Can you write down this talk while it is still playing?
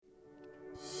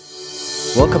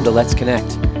Welcome to Let's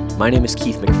Connect. My name is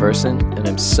Keith McPherson, and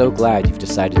I'm so glad you've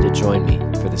decided to join me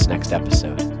for this next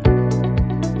episode.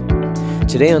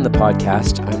 Today on the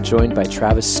podcast, I'm joined by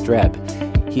Travis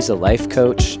Streb. He's a life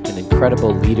coach, an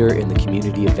incredible leader in the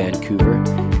community of Vancouver,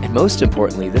 and most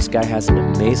importantly, this guy has an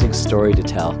amazing story to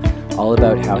tell all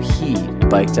about how he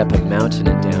biked up a mountain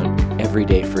and down every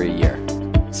day for a year.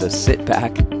 So sit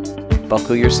back,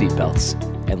 buckle your seatbelts,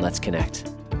 and let's connect.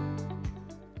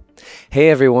 Hey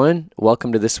everyone,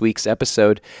 welcome to this week's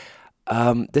episode.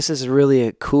 This is really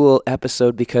a cool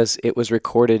episode because it was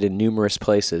recorded in numerous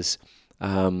places.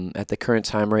 At the current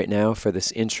time right now for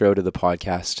this intro to the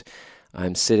podcast,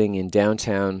 I'm sitting in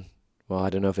downtown, well, I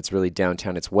don't know if it's really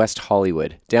downtown, it's West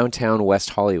Hollywood. Downtown West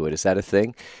Hollywood, is that a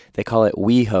thing? They call it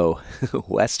WeHo,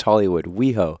 West Hollywood,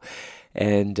 WeHo.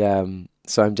 And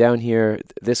so I'm down here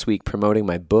this week promoting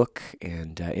my book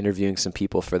and interviewing some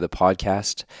people for the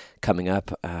podcast coming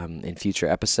up in future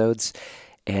episodes.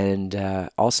 And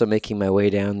also making my way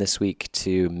down this week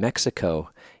to Mexico,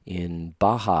 in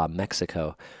Baja,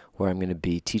 Mexico, where I'm going to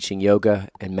be teaching yoga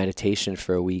and meditation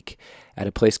for a week at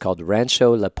a place called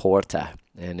Rancho La Puerta.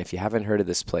 And if you haven't heard of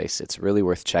this place, it's really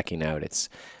worth checking out. It's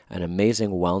an amazing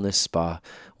wellness spa,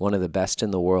 one of the best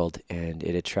in the world, and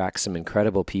it attracts some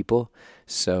incredible people.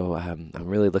 So I'm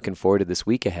really looking forward to this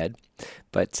week ahead.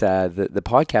 But the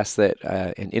podcast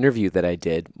an interview that I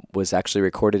did was actually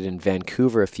recorded in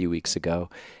Vancouver a few weeks ago.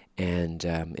 And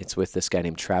it's with this guy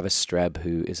named Travis Streb,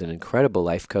 who is an incredible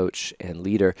life coach and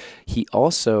leader. He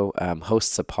also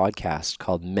hosts a podcast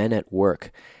called Men at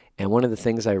Work. And one of the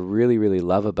things I really, really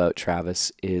love about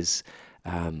Travis is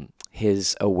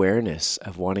his awareness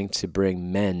of wanting to bring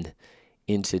men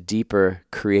into deeper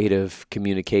creative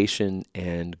communication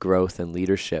and growth and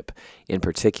leadership in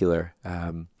particular.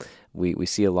 We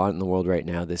see a lot in the world right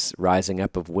now, this rising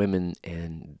up of women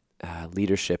and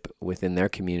leadership within their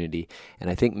community. And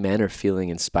I think men are feeling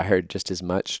inspired just as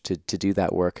much to do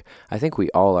that work. I think we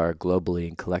all are globally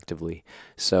and collectively.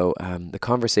 So the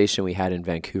conversation we had in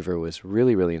Vancouver was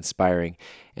really, really inspiring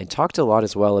and talked a lot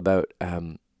as well about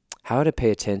how to pay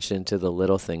attention to the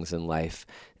little things in life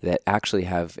that actually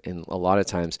have, in a lot of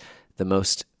times, the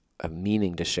most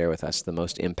meaning to share with us, the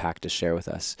most impact to share with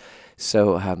us.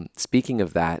 So speaking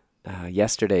of that,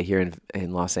 yesterday here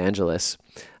in Los Angeles,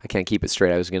 I can't keep it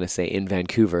straight, I was going to say in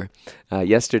Vancouver.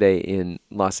 Yesterday in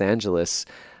Los Angeles,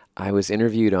 I was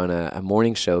interviewed on a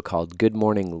morning show called Good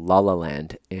Morning La La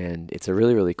Land, and it's a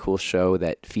really, really cool show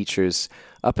that features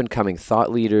up-and-coming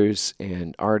thought leaders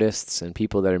and artists and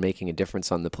people that are making a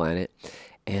difference on the planet.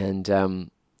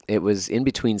 And it was in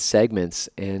between segments,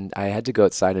 and I had to go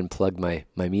outside and plug my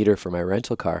meter for my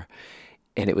rental car,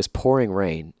 and it was pouring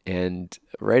rain, and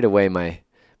right away my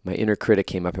inner critic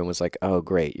came up and was like, oh,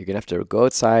 great, you're going to have to go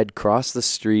outside, cross the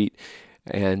street,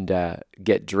 and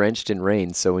get drenched in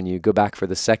rain. So when you go back for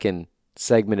the second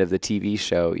segment of the TV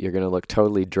show, you're going to look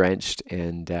totally drenched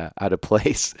and out of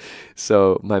place.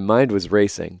 So my mind was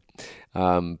racing,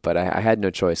 but I had no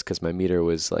choice because my meter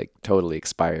was like totally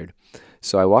expired.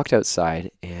 So I walked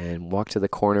outside and walked to the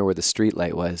corner where the street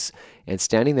light was, and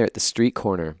standing there at the street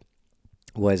corner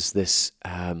was this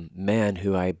man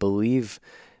who I believe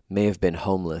may have been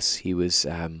homeless. He was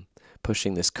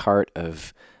pushing this cart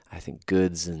of, I think,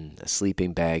 goods and a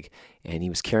sleeping bag, and he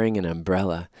was carrying an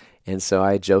umbrella. And so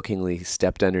I jokingly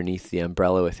stepped underneath the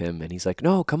umbrella with him, and he's like,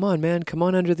 no, come on, man, come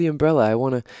on under the umbrella. I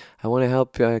want to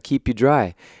help keep you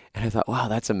dry. And I thought, wow,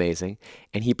 that's amazing.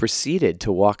 And he proceeded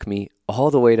to walk me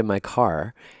all the way to my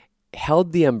car,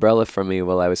 held the umbrella from me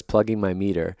while I was plugging my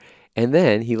meter, and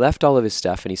then he left all of his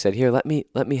stuff and he said, here, let me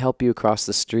help you across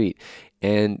the street.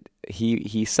 And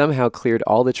he somehow cleared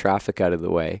all the traffic out of the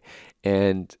way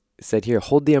and said, here,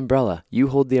 hold the umbrella. You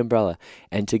hold the umbrella.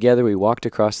 And together we walked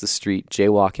across the street,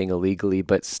 jaywalking illegally,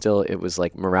 but still it was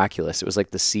like miraculous. It was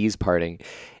like the seas parting.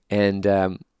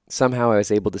 And somehow I was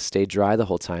able to stay dry the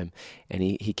whole time. And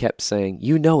he kept saying,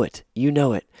 you know it.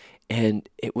 And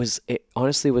it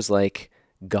honestly was like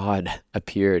God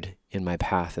appeared in my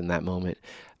path in that moment.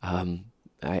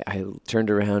 I turned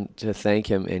around to thank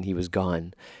him and he was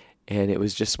gone. And it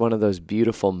was just one of those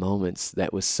beautiful moments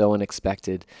that was so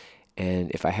unexpected.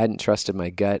 And if I hadn't trusted my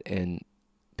gut and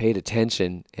paid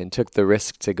attention and took the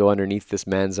risk to go underneath this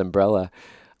man's umbrella,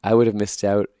 I would have missed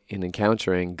out in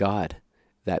encountering God,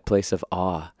 that place of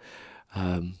awe.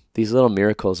 These little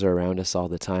miracles are around us all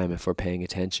the time if we're paying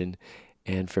attention.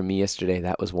 And for me yesterday,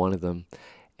 that was one of them.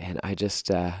 And I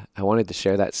wanted to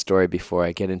share that story before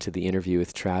I get into the interview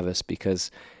with Travis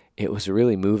because it was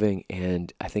really moving,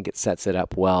 and I think it sets it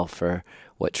up well for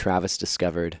what Travis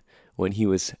discovered when he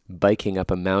was biking up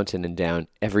a mountain and down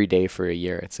every day for a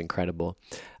year. It's incredible.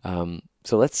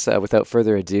 So let's, without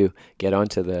further ado, get on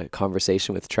to the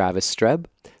conversation with Travis Streb.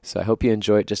 So I hope you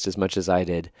enjoy it just as much as I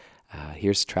did.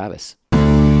 Here's Travis.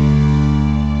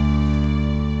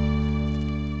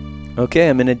 Okay,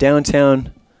 I'm in a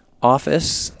downtown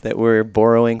office that we're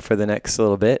borrowing for the next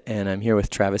little bit, and I'm here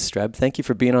with Travis Streb. Thank you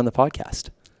for being on the podcast.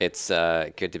 It's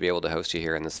good to be able to host you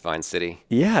here in this fine city.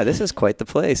 Yeah, this is quite the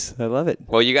place. I love it.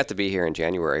 Well, you got to be here in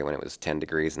January when it was 10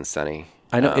 degrees and sunny.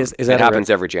 I know. Is that it happens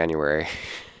every January.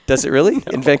 Does it really?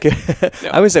 No. In Vancouver? No.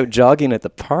 I was out jogging at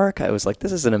the park. I was like,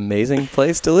 this is an amazing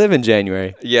place to live in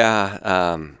January. Yeah.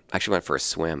 I actually went for a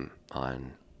swim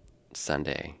on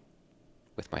Sunday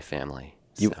with my family.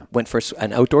 You went for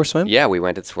an outdoor swim? Yeah, we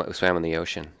went and swam in the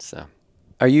ocean. So.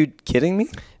 Are you kidding me?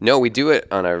 No, we do it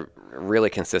on a really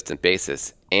consistent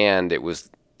basis, and it was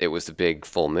a big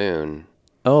full moon.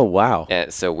 Oh, wow.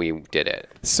 And so we did it.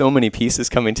 So many pieces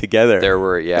coming together. There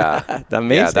were, yeah.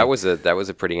 Amazing. Yeah, that was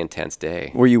a pretty intense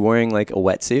day. Were you wearing like a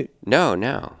wetsuit? No.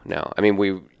 I mean,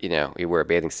 we wear a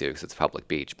bathing suit because it's a public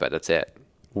beach, but that's it.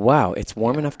 Wow, it's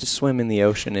warm enough to swim in the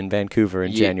ocean in Vancouver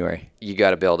in January. You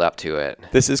got to build up to it.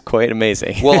 This is quite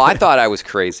amazing. Well, I thought I was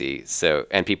crazy. So,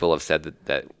 and people have said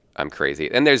that I'm crazy.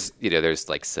 And there's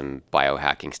like some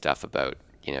biohacking stuff about,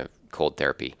 cold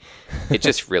therapy. It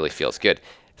just really feels good.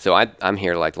 So I'm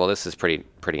here like, well, this is pretty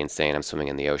insane. I'm swimming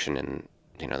in the ocean in,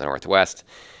 the Northwest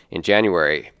in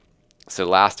January. So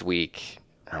last week,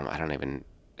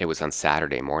 it was on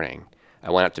Saturday morning. I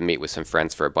went up to meet with some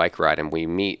friends for a bike ride, and we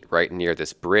meet right near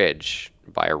this bridge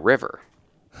by a river.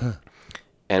 Huh.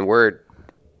 And we're,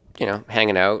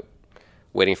 hanging out,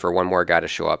 waiting for one more guy to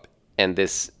show up. And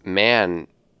this man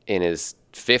in his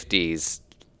 50s,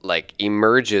 like,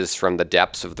 emerges from the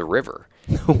depths of the river.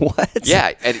 What?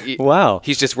 Yeah. Wow.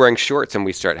 He's just wearing shorts, and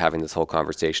we start having this whole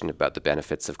conversation about the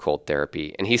benefits of cold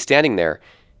therapy. And he's standing there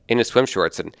in his swim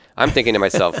shorts, and I'm thinking to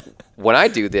myself, when I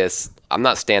do this, I'm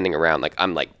not standing around. Like,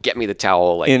 I'm like, get me the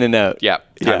towel. Like, in and out. Yeah,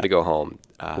 time to go home.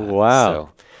 Wow. So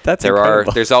that's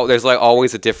incredible. There's like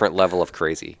always a different level of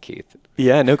crazy, Keith.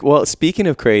 Yeah. No. Well, speaking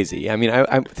of crazy, I mean,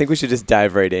 I think we should just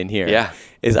dive right in here. Yeah.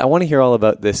 I want to hear all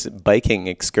about this biking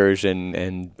excursion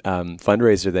and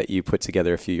fundraiser that you put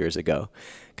together a few years ago.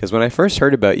 Because when I first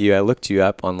heard about you, I looked you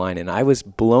up online, and I was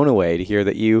blown away to hear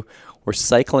that you were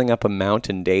cycling up a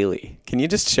mountain daily. Can you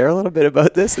just share a little bit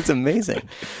about this? It's amazing.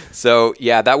 So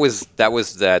yeah, that was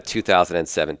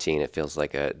 2017. It feels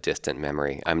like a distant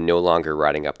memory. I'm no longer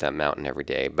riding up that mountain every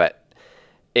day, but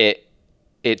it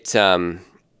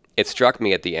struck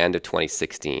me at the end of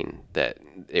 2016 that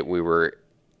we were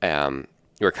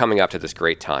coming up to this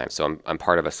great time. So I'm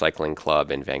part of a cycling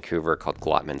club in Vancouver called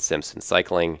Glotman Simpson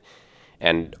Cycling.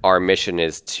 And our mission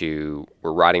is we're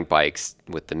riding bikes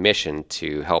with the mission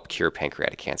to help cure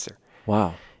pancreatic cancer.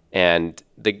 Wow. And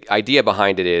the idea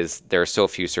behind it is there are so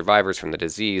few survivors from the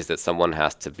disease that someone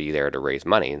has to be there to raise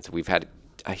money. And so we've had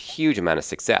a huge amount of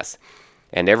success.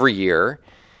 And every year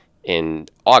in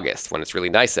August, when it's really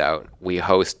nice out, we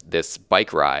host this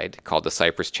bike ride called the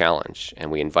Cypress Challenge. And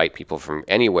we invite people from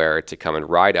anywhere to come and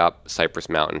ride up Cypress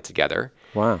Mountain together.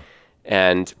 Wow.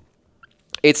 And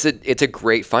it's a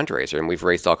great fundraiser, and we've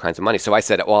raised all kinds of money. So I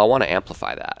said, well, I want to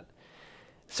amplify that.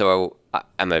 So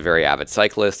I'm a very avid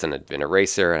cyclist and I've been a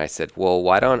racer, and I said, well,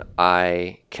 why don't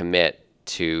I commit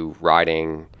to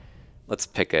riding, let's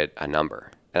pick a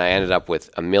number. And I ended up with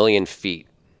 1 million feet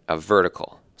of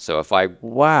vertical. So if I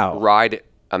ride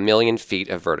 1 million feet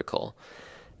of vertical,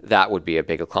 that would be a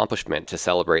big accomplishment to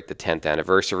celebrate the 10th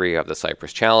anniversary of the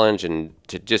Cypress Challenge and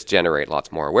to just generate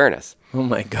lots more awareness. Oh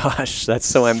my gosh, that's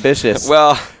so ambitious.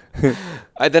 Well,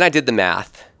 then I did the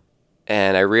math,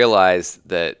 and I realized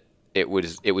that it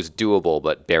was doable,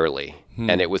 but barely.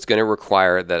 And it was going to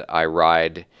require that I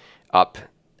ride up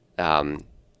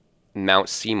Mount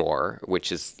Seymour,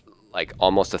 which is like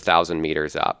almost 1,000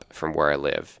 meters up from where I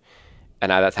live.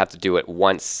 And I'd have to do it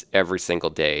once every single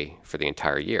day for the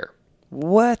entire year.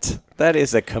 What? That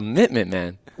is a commitment,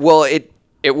 man. Well, it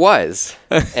was,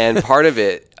 and part of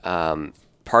it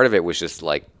was just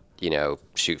like,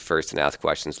 shoot first and ask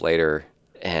questions later,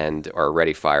 or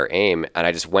ready, fire, aim, and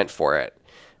I just went for it.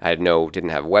 I didn't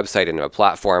have a website, didn't have a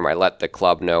platform. I let the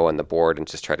club know and the board and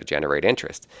just try to generate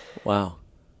interest. Wow.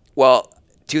 Well,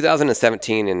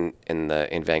 2017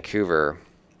 in Vancouver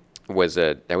was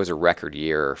a record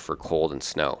year for cold and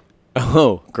snow.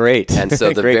 Oh, great. And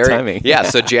so great timing. Yeah,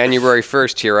 so January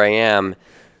 1st, here I am,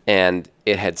 and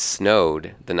it had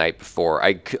snowed the night before.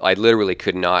 I literally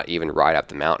could not even ride up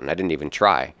the mountain. I didn't even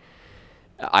try.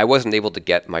 I wasn't able to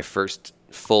get my first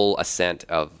full ascent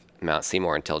of Mount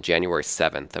Seymour until January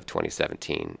 7th of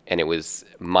 2017, and it was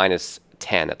minus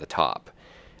 10 at the top.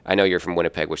 I know you're from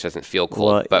Winnipeg, which doesn't feel cold,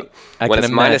 Well, but I when can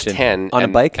it's minus imagine. 10 On a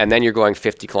bike? and then you're going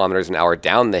 50 kilometers an hour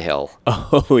down the hill.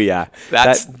 Oh yeah,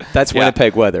 That's that's yeah.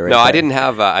 Winnipeg weather, right? No, I there.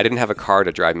 didn't have a car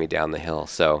to drive me down the hill.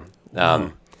 So,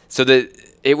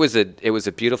 it was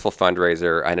a beautiful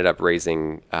fundraiser. I ended up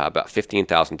raising about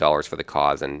 $15,000 for the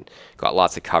cause and got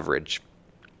lots of coverage.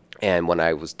 And when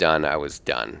I was done, I was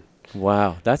done.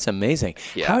 Wow, that's amazing.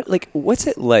 Yeah. What's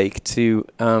it like to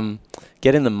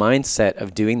get in the mindset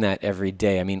of doing that every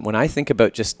day? I mean, when I think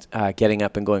about just getting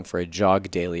up and going for a jog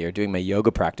daily or doing my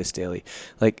yoga practice daily,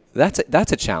 like that's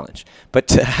a challenge. But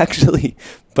to actually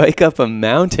bike up a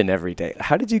mountain every day,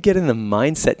 how did you get in the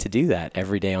mindset to do that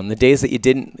every day on the days that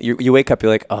you wake up,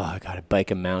 you're like, oh, I got to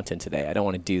bike a mountain today. I don't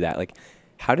want to do that. Like,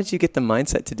 how did you get the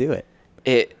mindset to do it?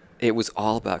 It was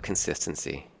all about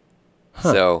consistency.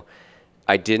 Huh. So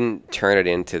I didn't turn it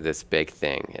into this big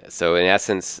thing. So in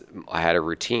essence, I had a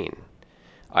routine.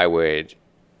 I would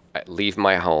leave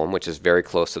my home, which is very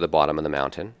close to the bottom of the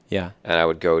mountain. Yeah. And I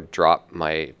would go drop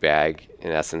my bag,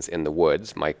 in essence, in the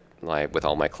woods, with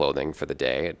all my clothing for the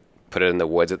day. I'd put it in the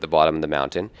woods at the bottom of the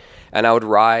mountain. And I would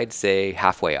ride, say,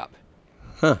 halfway up.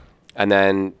 Huh. And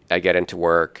then I'd get into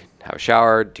work, have a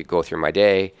shower, to go through my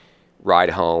day,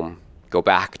 ride home, go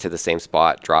back to the same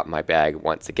spot, drop my bag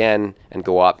once again, and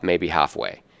go up maybe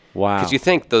halfway. Wow. Because you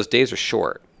think those days are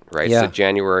short, right? Yeah. So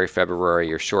January, February,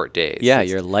 your short days. Yeah,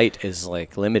 your light is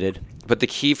like limited. But the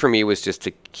key for me was just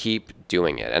to keep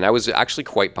doing it. And I was actually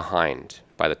quite behind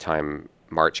by the time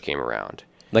March came around.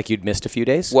 Like you'd missed a few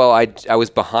days? Well, I was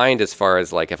behind as far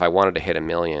as like if I wanted to hit 1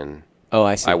 million, Oh,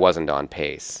 I see. I wasn't on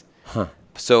pace. Huh.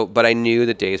 So, but I knew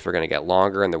the days were going to get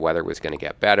longer and the weather was going to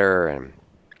get better, and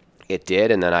it did.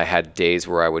 And then I had days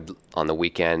where I would, on the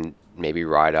weekend, maybe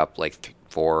ride up like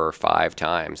 4 or 5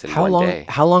 times in one day.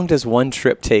 How long does one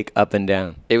trip take up and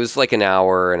down? It was like an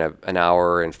hour an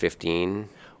hour and 15.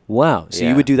 Wow. So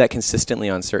Yeah. you would do that consistently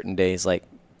on certain days, like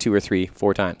 2 or 3,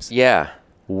 4 times. Yeah.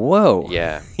 Whoa.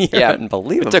 Yeah. You're yeah.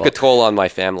 unbelievable. It took a toll on my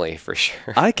family for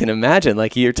sure. I can imagine.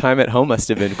 Like your time at home must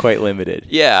have been quite limited.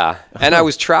 Yeah. And I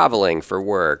was traveling for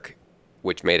work,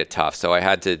 which made it tough. So I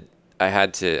had to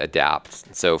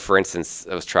adapt. So for instance,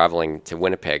 I was traveling to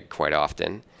Winnipeg quite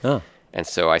often. Oh. And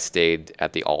so I stayed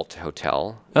at the Alt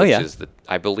Hotel, Oh, which yeah. is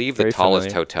I believe Very the tallest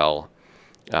familiar. hotel,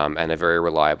 and a very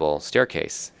reliable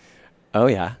staircase. Oh,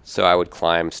 yeah. So I would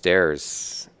climb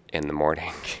stairs in the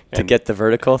morning To get the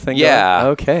vertical thing Yeah.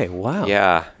 going? Okay. Wow.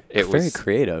 Yeah, it Very was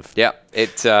creative. Yeah,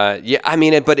 I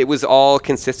mean, but it was all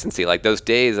consistency. Like those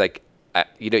days, like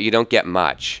you don't get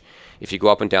much if you go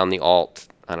up and down the Alt.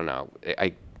 I don't know.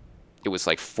 It was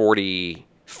like 40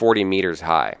 meters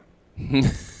high.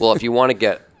 Well, if you want to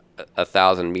get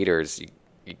 1,000 meters,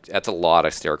 that's a lot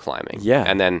of stair climbing. Yeah.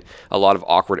 And then a lot of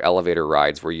awkward elevator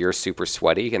rides where you're super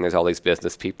sweaty and there's all these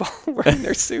business people wearing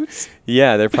their suits.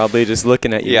 Yeah, they're probably just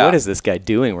looking at you. Yeah. What is this guy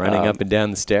doing running up and down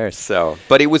the stairs? So,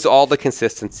 but it was all the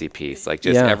consistency piece, like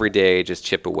just Yeah. every day, just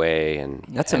chip away and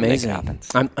That's and amazing. Make it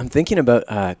happen. I'm thinking about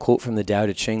a quote from the Tao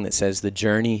Te Ching that says the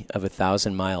journey of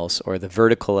 1,000 miles or the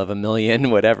vertical of 1,000,000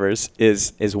 whatever's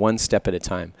is one step at a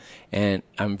time. And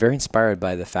I'm very inspired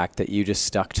by the fact that you just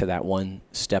stuck to that one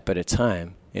step at a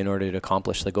time in order to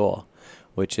accomplish the goal,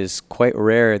 which is quite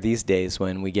rare these days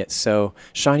when we get so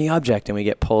shiny object and we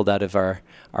get pulled out of our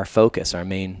focus, our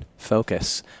main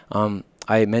focus.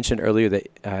 I mentioned earlier that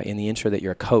in the intro that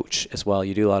you're a coach as well.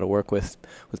 You do a lot of work with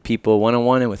people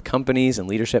one-on-one and with companies and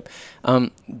leadership.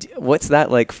 What's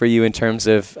that like for you in terms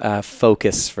of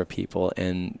focus for people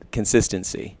and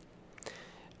consistency?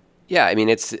 Yeah, I mean,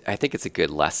 I think it's a good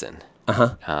lesson.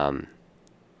 Uh-huh.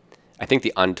 I think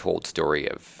the untold story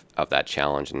of that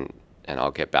challenge, and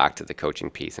I'll get back to the coaching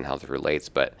piece and how it relates,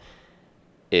 but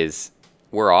is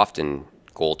we're often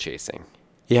goal chasing.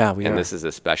 Yeah, we And are. this is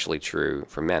especially true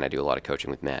for men. I do a lot of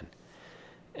coaching with men.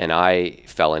 And I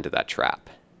fell into that trap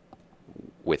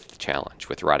with the challenge,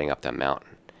 with riding up that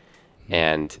mountain.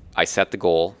 And I set the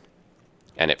goal,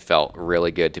 and it felt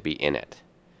really good to be in it.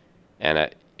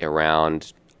 And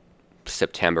around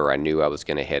September, I knew I was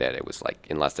going to hit it. It was like,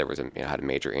 unless there was had a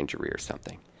major injury or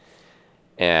something.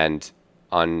 And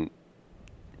on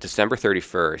December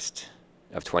 31st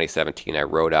of 2017, I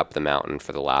rode up the mountain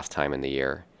for the last time in the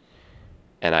year.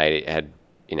 And I had,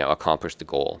 accomplished the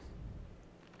goal.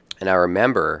 And I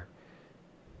remember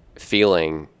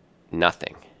feeling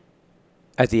nothing.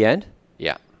 At the end?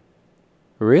 Yeah.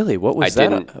 Really? What was I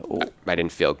that? I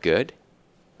didn't feel good.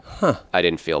 Huh. I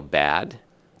didn't feel bad.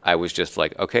 I was just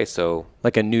like, okay, so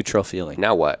Like a neutral feeling.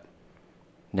 now what?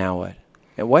 Now what?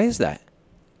 And why is that?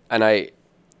 And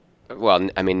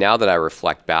now that I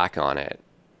reflect back on it,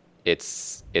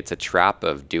 it's a trap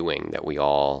of doing that we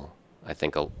all, I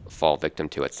think, fall victim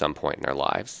to at some point in their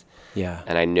lives. Yeah.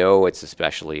 And I know it's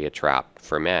especially a trap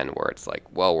for men where it's like,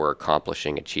 well, we're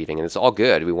accomplishing, achieving, and it's all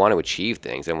good. We want to achieve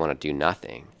things and want to do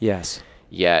nothing. Yes.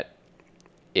 Yet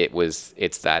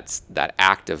it's that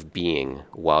act of being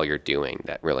while you're doing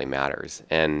that really matters.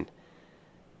 And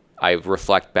I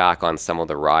reflect back on some of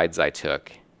the rides I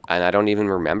took, and I don't even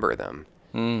remember them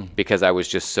because I was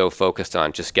just so focused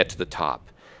on just get to the top.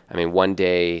 I mean, one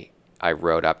day I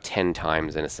rode up 10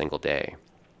 times in a single day,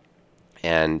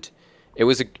 and it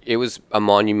was a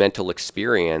monumental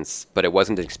experience, but it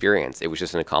wasn't an experience. It was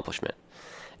just an accomplishment.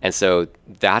 And so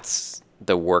that's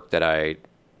the work that I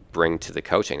bring to the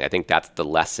coaching. I think that's the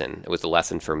lesson. It was a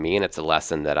lesson for me, and it's a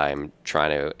lesson that I'm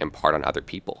trying to impart on other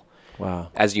people. Wow.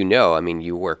 As you know, I mean,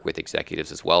 you work with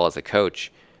executives as well as a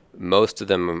coach. Most of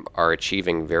them are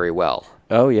achieving very well.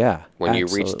 Oh, yeah. When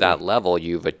Absolutely. you reach that level,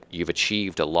 you've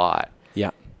achieved a lot.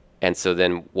 Yeah. And so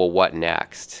then, well, what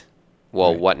next?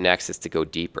 Well, Right. what next is to go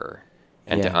deeper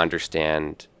and to Yeah.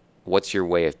 understand what's your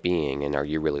way of being, and are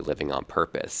you really living on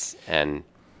purpose? And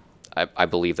I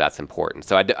believe that's important.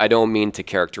 So I don't mean to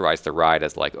characterize the ride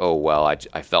as like, oh, well,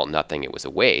 I felt nothing. It was a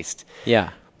waste. Yeah.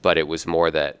 But it was more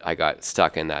that I got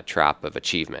stuck in that trap of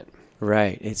achievement.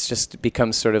 Right. It's just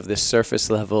becomes sort of this surface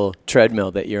level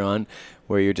treadmill that you're on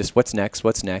where you're just, what's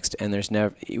next? And there's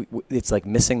never, it's like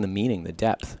missing the meaning, the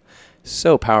depth.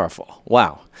 So powerful.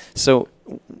 Wow. So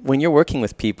when you're working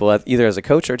with people, either as a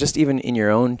coach or just even in your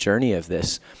own journey of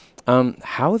this,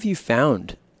 how have you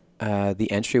found the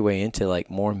entryway into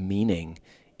like more meaning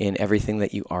in everything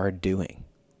that you are doing?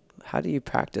 How do you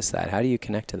practice that? How do you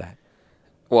connect to that?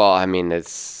 Well, I mean,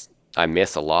 I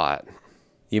miss a lot.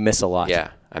 You miss a lot.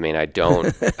 Yeah. I mean,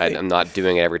 I'm not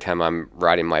doing it every time I'm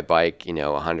riding my bike,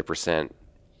 100%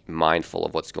 mindful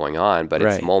of what's going on, but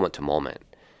Right. it's moment to moment.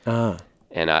 Ah.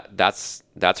 And that's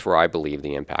where I believe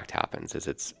the impact happens. Is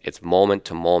it's moment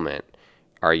to moment.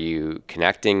 Are you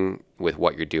connecting with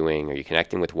what you're doing? Are you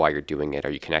connecting with why you're doing it?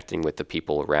 Are you connecting with the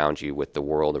people around you, with the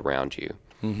world around you?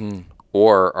 Mm-hmm.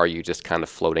 Or are you just kind of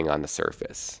floating on the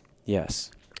surface?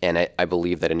 Yes. And I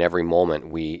believe that in every moment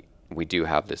we do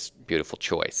have this beautiful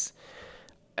choice.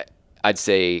 I'd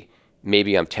say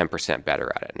maybe I'm 10%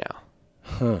 better at it now.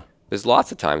 Huh. There's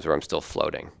lots of times where I'm still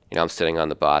floating. I'm sitting on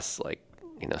the bus, like,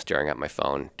 staring at my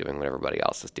phone, doing what everybody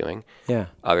else is doing. Yeah.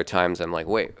 Other times I'm like,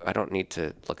 wait, I don't need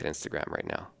to look at Instagram right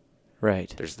now.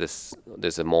 Right.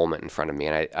 There's a moment in front of me,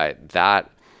 and I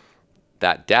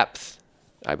that depth,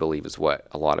 I believe, is what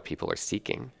a lot of people are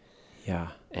seeking. Yeah.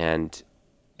 And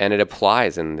it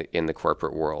applies in the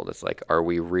corporate world. It's like, are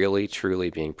we really truly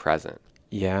being present?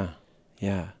 Yeah.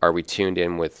 Yeah. Are we tuned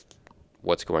in with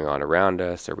what's going on around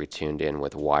us? Are we tuned in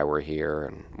with why we're here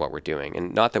and what we're doing?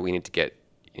 And not that we need to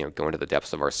go into the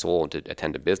depths of our soul to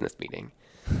attend a business meeting.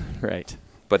 Right.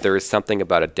 But there is something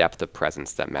about a depth of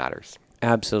presence that matters.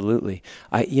 Absolutely.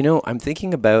 I'm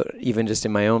thinking about even just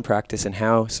in my own practice and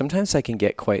how sometimes I can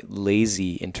get quite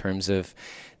lazy in terms of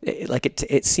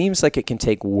it seems like it can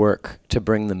take work to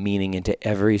bring the meaning into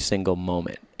every single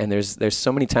moment. And there's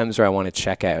so many times where I want to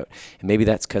check out. And maybe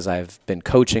that's because I've been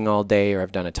coaching all day or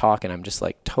I've done a talk and I'm just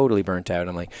like totally burnt out.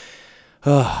 I'm like,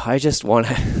 oh, I just want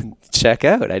to check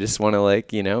out. I just want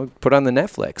to put on the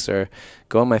Netflix or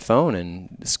go on my phone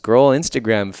and scroll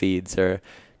Instagram feeds or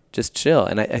just chill.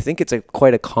 And I think it's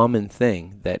quite a common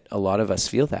thing that a lot of us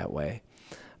feel that way.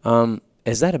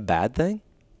 Is that a bad thing?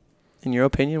 In your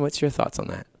opinion, what's your thoughts on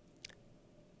that?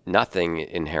 Nothing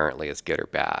inherently is good or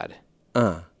bad.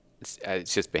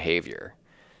 It's just behavior.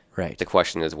 Right. The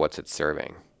question is, what's it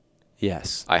serving?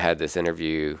 Yes. I had this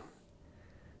interview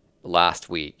last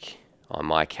week on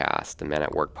my cast, the Men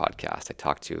at Work podcast. I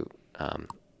talked to a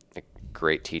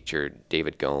great teacher,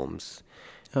 David Gomes.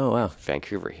 Oh, wow.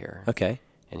 Vancouver here. Okay.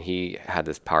 And he had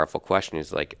this powerful question.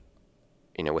 He's like,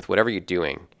 with whatever you're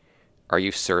doing, are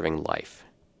you serving life?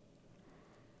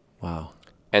 Wow.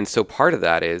 And so part of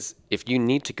that is, if you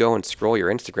need to go and scroll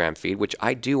your Instagram feed, which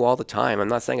I do all the time, I'm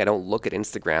not saying I don't look at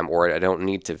Instagram or I don't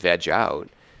need to veg out,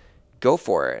 go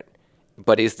for it.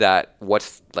 But is that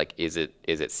is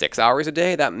it 6 hours a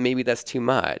day? Maybe that's too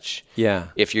much. Yeah.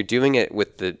 If you're doing it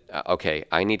with okay,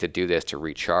 I need to do this to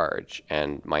recharge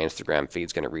and my Instagram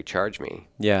feed's going to recharge me.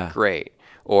 Yeah. Great.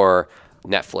 Or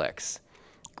Netflix.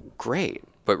 Great.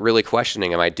 But really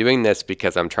questioning, am I doing this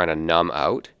because I'm trying to numb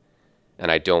out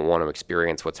and I don't want to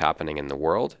experience what's happening in the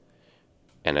world?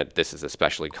 And this is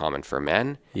especially common for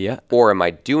men. Yeah. Or am I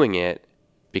doing it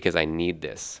because I need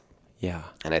this? Yeah.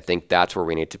 And I think that's where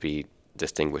we need to be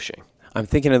distinguishing. I'm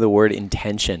thinking of the word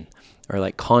intention or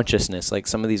like consciousness, like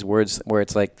some of these words where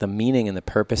it's like the meaning and the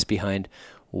purpose behind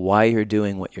why you're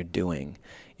doing what you're doing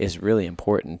is really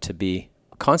important to be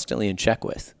constantly in check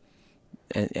with.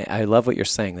 and I love what you're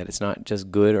saying, that it's not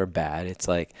just good or bad. It's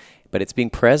like, but it's being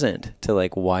present to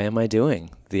like, why am I doing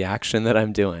the action that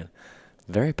I'm doing?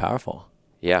 Very powerful.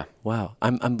 Yeah. Wow.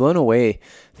 I'm blown away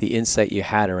the insight you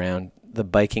had around the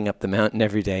biking up the mountain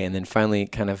every day, and then finally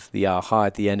kind of the aha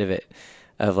at the end of it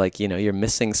of like, you're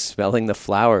missing smelling the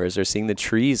flowers or seeing the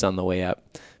trees on the way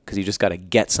up because you just got to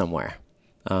get somewhere.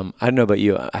 I don't know about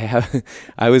you.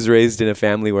 I was raised in a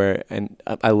family where, and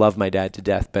I love my dad to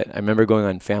death, but I remember going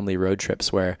on family road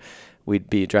trips where we'd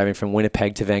be driving from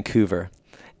Winnipeg to Vancouver,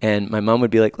 and my mom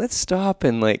would be like, let's stop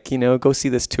and like, go see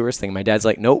this tourist thing. My dad's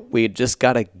like, nope, we just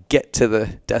got to get to the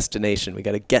destination. We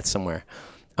got to get somewhere.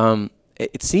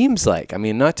 It seems like,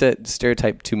 not to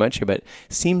stereotype too much here, but it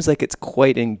seems like it's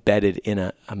quite embedded in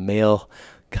a male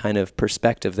kind of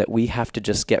perspective that we have to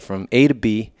just get from A to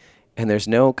B, and there's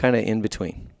no kind of in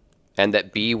between. And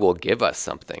that B will give us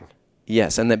something.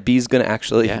 Yes, and that B's going to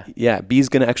actually, B's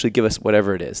going to actually give us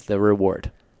whatever it is, the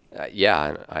reward. I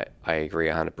agree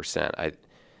 100%.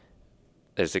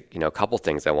 There's a couple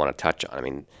things I want to touch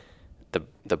on.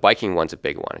 The biking one's a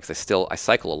big one because I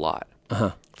cycle a lot.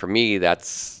 Uh-huh. For me,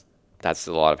 that's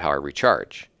a lot of how I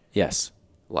recharge. Yes.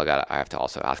 Well, I have to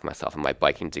also ask myself, am I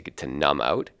biking to numb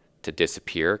out, to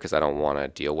disappear because I don't want to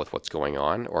deal with what's going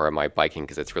on, or am I biking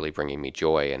because it's really bringing me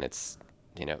joy and it's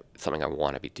something I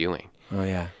want to be doing? Oh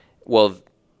yeah. Well,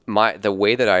 the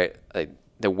way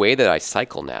that I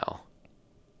cycle now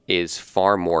is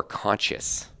far more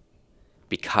conscious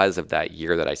because of that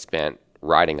year that I spent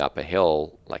riding up a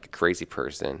hill like a crazy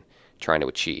person trying to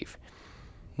achieve.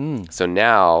 So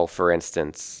now, for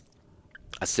instance,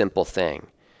 a simple thing,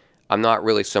 I'm not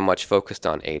really so much focused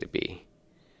on A to B.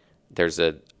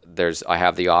 I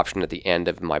have the option at the end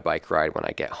of my bike ride when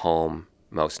I get home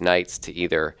most nights to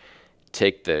either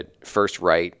take the first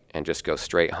right and just go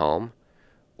straight home,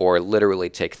 or literally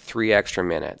take 3 extra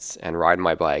minutes and ride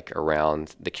my bike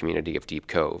around the community of Deep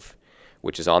Cove,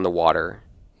 which is on the water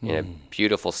in a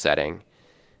beautiful setting.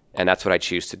 And that's what I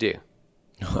choose to do.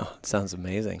 Oh, it sounds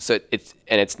amazing. So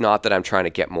it's not that I'm trying to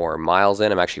get more miles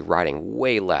in. I'm actually riding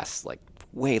way less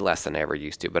than I ever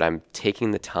used to, but I'm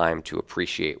taking the time to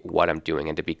appreciate what I'm doing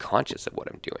and to be conscious of what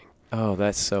I'm doing. Oh,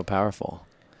 that's so powerful.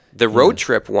 The road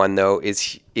trip one though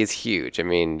is huge.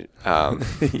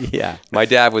 Yeah. My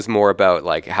dad was more about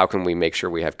like, how can we make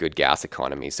sure we have good gas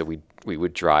economy? So we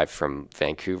would drive from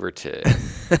Vancouver to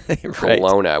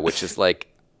Kelowna, which is like,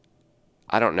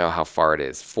 I don't know how far it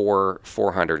is,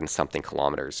 400 and something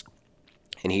kilometers.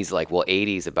 And he's like, well,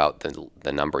 80 is about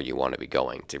the number you want to be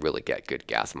going to really get good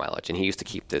gas mileage. And he used to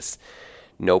keep this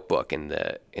notebook in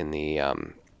the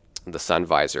sun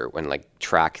visor when like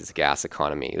track his gas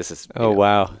economy. This is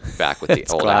wow, back with the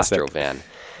old classic. Astro van.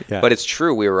 Yeah. But it's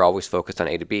true, we were always focused on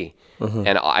A to B. Mm-hmm.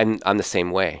 And I'm the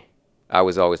same way. I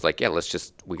was always like, let's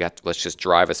just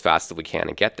drive as fast as we can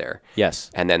and get there. Yes.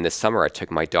 And then this summer I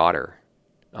took my daughter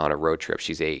on a road trip.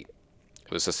 She's 8.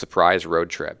 It was a surprise road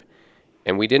trip.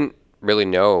 And we didn't really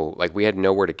know, like we had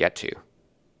nowhere to get to.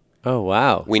 Oh,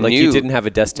 wow. We knew you didn't have a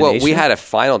destination? Well, we had a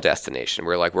final destination.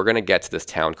 We're like, we're going to get to this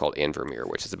town called Invermere,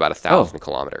 which is about 1,000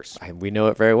 kilometers. We know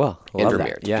it very well. Love Invermere.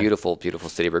 That. It's a beautiful, beautiful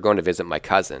city. We're going to visit my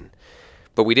cousin.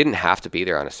 But we didn't have to be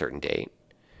there on a certain date.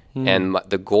 And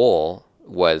the goal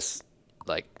was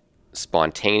like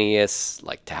spontaneous,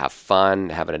 like to have fun,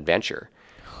 have an adventure.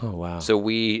 Oh, wow. So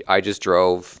I just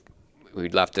drove. We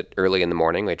left it early in the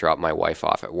morning. We dropped my wife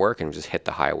off at work and just hit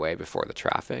the highway before the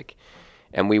traffic.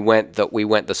 And we went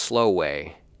the slow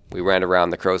way. We ran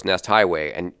around the Crow's Nest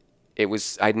Highway, and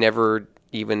I'd never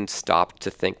even stopped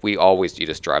to think. You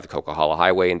just drive the Coquihalla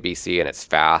Highway in BC, and it's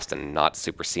fast and not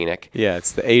super scenic. Yeah,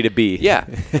 it's the A to B. Yeah.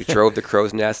 We drove the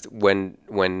Crow's Nest. When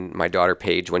my daughter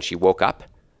Paige, when she woke up,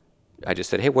 I just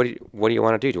said, hey, what do you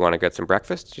want to do? Do you want to get some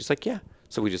breakfast? She's like, yeah.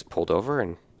 So we just pulled over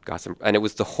and got some, and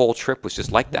the whole trip was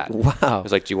just like that. Wow. It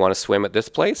was like, do you want to swim at this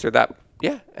place or that?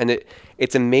 Yeah. And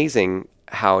it's amazing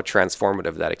how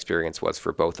transformative that experience was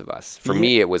for both of us. For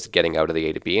me, it was getting out of the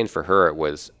A to B, and for her, it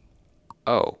was,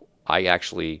 I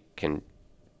actually can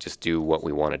just do what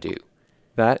we want to do.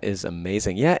 That is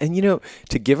amazing. Yeah, and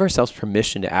to give ourselves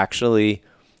permission to actually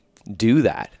do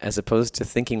that, as opposed to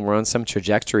thinking we're on some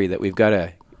trajectory that we've got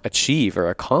to achieve or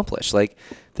accomplish. Like,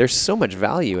 there's so much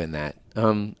value in that.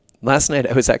 Last night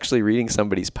I was actually reading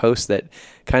somebody's post that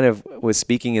kind of was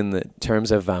speaking in the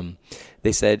terms of,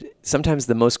 they said sometimes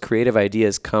the most creative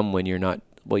ideas come when you're not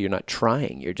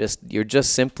trying. You're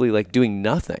just simply like doing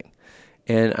nothing.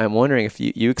 And I'm wondering if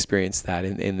you experienced that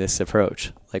in this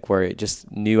approach, like where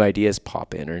just new ideas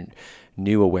pop in or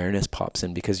new awareness pops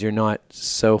in because you're not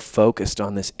so focused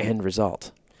on this end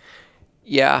result.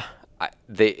 Yeah,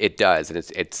 it does.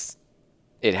 And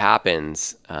it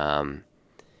happens.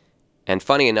 And And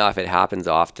funny enough, it happens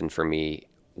often for me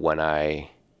when I'm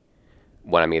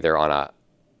either on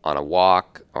a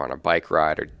walk or on a bike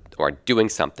ride or doing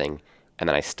something, and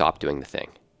then I stop doing the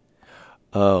thing.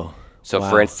 Oh, So wow.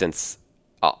 for instance,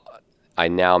 I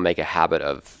now make a habit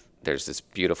of, there's this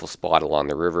beautiful spot along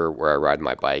the river where I ride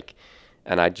my bike,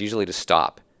 and I'd usually just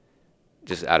stop,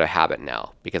 just out of habit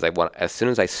now, because as soon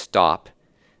as I stop,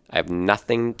 I have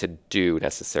nothing to do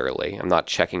necessarily. I'm not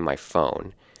checking my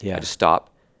phone. Yeah. I just stop,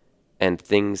 and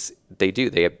things,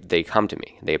 they come to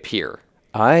me. They appear.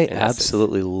 I in essence.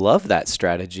 absolutely love that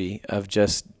strategy of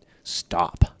just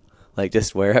stop. Like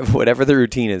just whatever the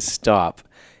routine is, stop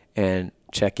and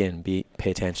check in,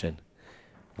 pay attention.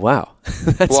 Wow.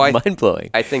 That's mind-blowing.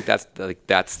 I think that's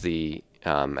the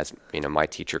as you know, my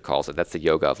teacher calls it, that's the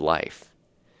yoga of life.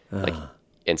 Like,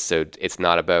 and so it's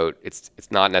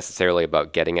not necessarily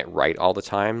about getting it right all the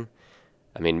time.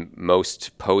 I mean,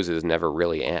 most poses never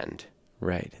really end.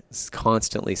 Right. It's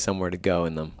constantly somewhere to go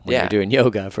in them when Yeah. you're doing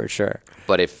yoga, for sure.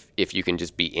 But if you can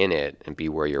just be in it and be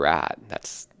where you're at,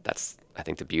 that's I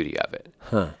think the beauty of it.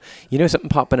 Huh. You know, something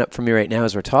popping up for me right now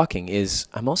as we're talking is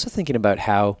I'm also thinking about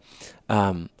how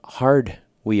hard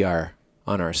we are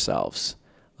on ourselves.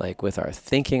 Like with our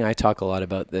thinking, I talk a lot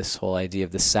about this whole idea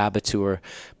of the saboteur,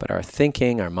 but our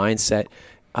thinking, our mindset,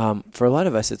 for a lot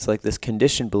of us, it's like this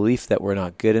conditioned belief that we're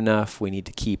not good enough, we need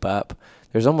to keep up.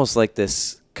 There's almost like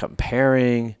this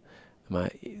comparing,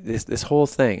 this whole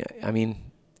thing. I mean,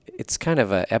 it's kind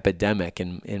of an epidemic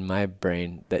in my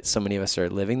brain that so many of us are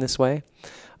living this way.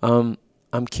 I'm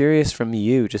curious from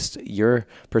you, just your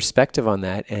perspective on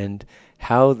that and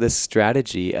how this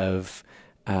strategy of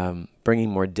bringing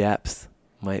more depth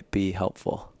might be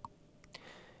helpful.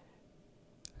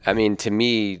 I mean, to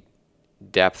me,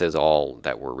 depth is all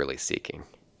that we're really seeking.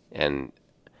 And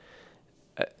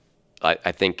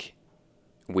I think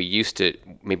we used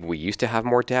to have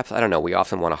more depth. I don't know. We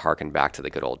often want to harken back to the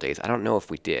good old days. I don't know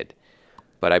if we did,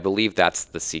 but I believe that's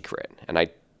the secret. And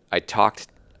I talked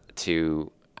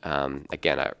to,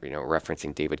 again,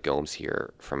 referencing David Gomes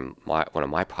here from one of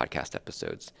my podcast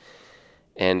episodes.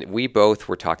 And we both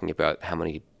were talking about how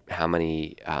many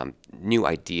new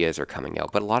ideas are coming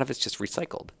out, but a lot of it's just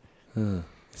recycled.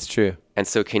 It's true. And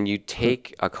so can you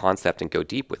take a concept and go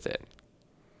deep with it?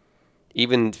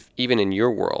 Even in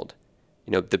your world,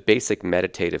 the basic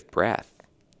meditative breath,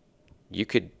 you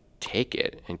could take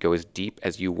it and go as deep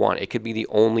as you want. It could be the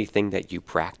only thing that you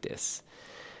practice.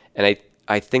 And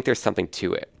I think there's something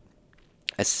to it,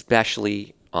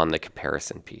 especially on the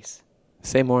comparison piece.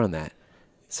 Say more on that.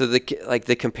 So the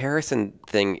comparison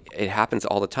thing, it happens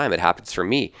all the time. It happens for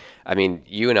me. I mean,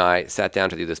 you and I sat down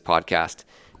to do this podcast.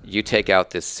 You take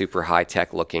out this super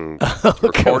high-tech looking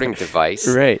recording device.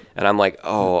 Right. And I'm like,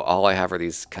 all I have are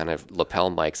these kind of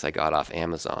lapel mics I got off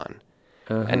Amazon.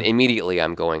 And immediately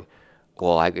I'm going,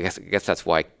 well, I guess that's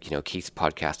why, Keith's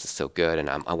podcast is so good. And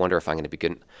I wonder if I'm going to be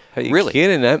good. Are you really?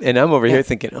 kidding? And I'm over here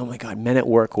thinking, oh my God, Men at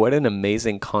Work. What an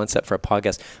amazing concept for a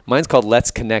podcast. Mine's called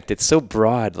Let's Connect. It's so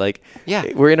broad. Like,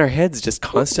 we're in our heads just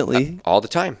constantly. All the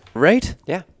time. Right?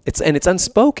 Yeah. It's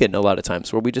unspoken a lot of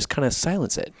times where we just kind of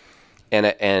silence it.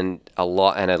 And a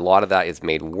lot of that is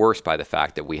made worse by the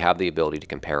fact that we have the ability to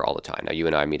compare all the time. Now, you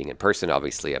and I are meeting in person.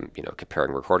 Obviously, I'm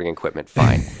comparing recording equipment.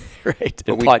 Fine, right?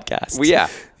 And podcasts.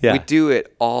 We do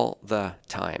it all the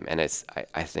time, and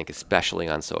I think especially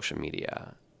on social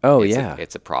media.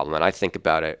 It's a problem, and I think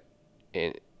about it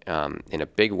in a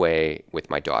big way with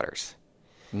my daughters.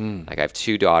 Like I have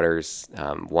two daughters.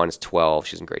 One's 12;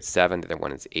 she's in grade 7. The other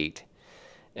one is 8,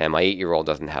 and my 8-year-old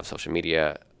doesn't have social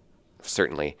media.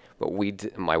 Certainly,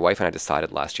 but my wife and I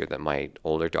decided last year that my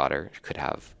older daughter could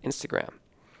have Instagram.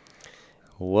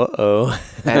 Whoa!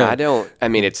 And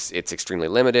it's extremely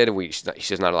limited.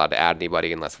 She's not allowed to add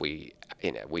anybody unless we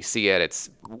see it.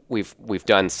 We've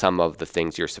done some of the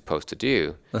things you're supposed to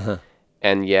do,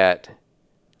 and yet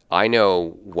I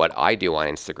know what I do on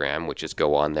Instagram, which is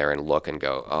go on there and look and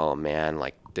go, oh man,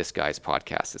 like this guy's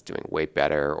podcast is doing way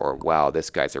better, or wow, this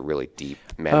guy's a really deep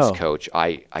men's coach.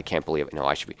 I can't believe it. No,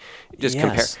 I should be just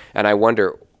compare. And I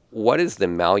wonder, what is the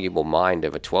malleable mind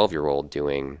of a 12-year-old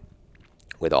doing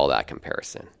with all that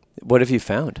comparison? What have you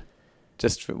found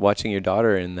just watching your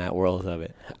daughter in that world of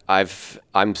it?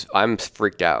 I'm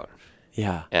freaked out.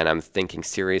 Yeah. And I'm thinking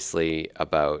seriously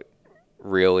about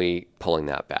really pulling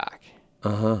that back.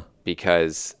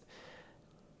 Because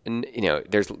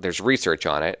there's research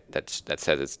on it that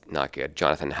says it's not good.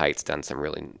 Jonathan Haidt's done some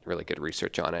really, really good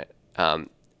research on it.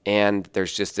 And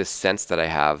there's just this sense that I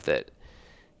have that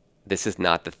this is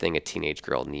not the thing a teenage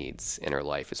girl needs in her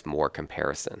life. It's more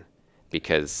comparison,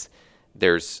 because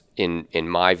there's, in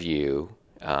my view,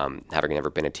 having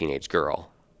never been a teenage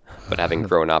girl, but having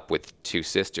grown up with two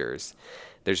sisters,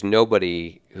 there's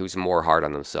nobody who's more hard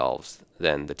on themselves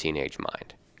than the teenage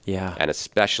mind. Yeah. And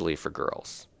especially for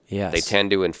girls. Yes. They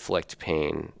tend to inflict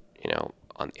pain,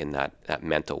 in that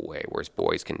mental way, whereas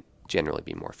boys can generally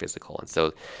be more physical. And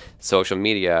so social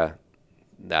media,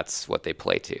 that's what they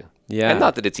play to. Yeah. And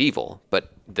not that it's evil,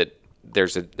 but that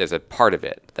there's a part of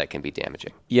it that can be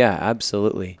damaging. Yeah,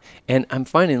 absolutely. And I'm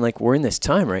finding like we're in this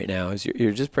time right now, as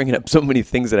you're just bringing up so many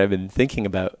things that I've been thinking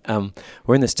about.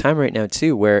 We're in this time right now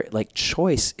too, where like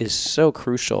choice is so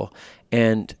crucial,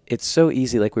 and it's so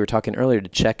easy, like we were talking earlier, to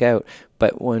check out.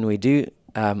 But when we do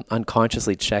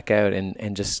unconsciously check out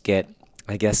and just get,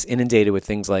 I guess, inundated with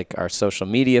things like our social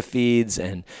media feeds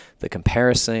and the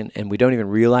comparison, and we don't even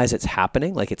realize it's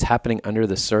happening, like it's happening under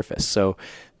the surface. So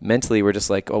mentally we're just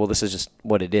like, oh, well, this is just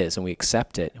what it is, and we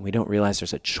accept it, and we don't realize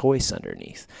there's a choice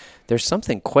underneath. There's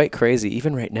something quite crazy,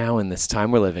 even right now in this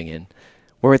time we're living in,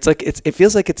 where it's like, it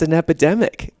feels like it's an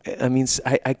epidemic. I mean,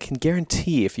 I can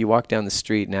guarantee if you walk down the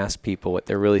street and ask people what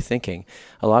they're really thinking,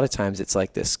 a lot of times it's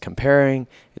like this comparing,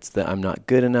 it's the I'm not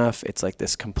good enough, it's like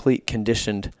this complete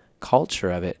conditioned culture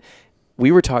of it.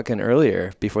 We were talking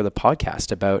earlier before the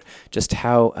podcast about just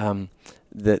how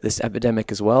this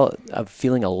epidemic as well of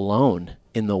feeling alone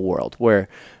in the world, where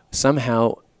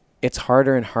somehow it's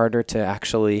harder and harder to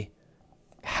actually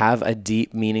have a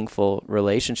deep, meaningful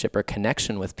relationship or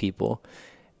connection with people,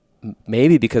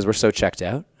 maybe because we're so checked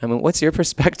out. I mean, what's your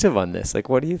perspective on this? Like,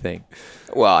 what do you think?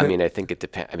 Well, I mean, I think it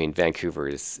depends. I mean, Vancouver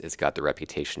has got the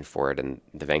reputation for it, and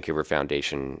the Vancouver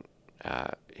Foundation,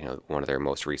 one of their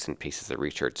most recent pieces of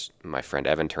research, my friend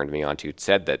Evan turned me on to,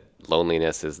 said that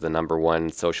loneliness is the number one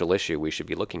social issue we should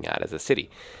be looking at as a city.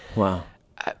 Wow.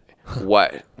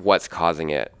 What's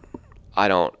causing it? I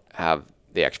don't have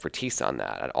the expertise on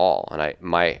that at all. And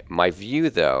my view,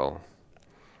 though,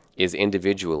 is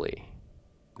individually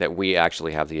that we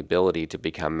actually have the ability to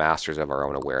become masters of our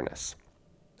own awareness.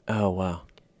 Oh, wow.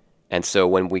 And so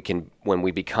when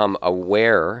we become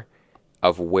aware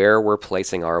of where we're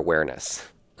placing our awareness,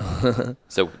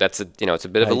 so that's it's a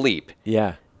bit of a leap.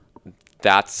 Yeah.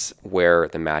 That's where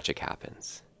the magic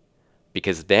happens,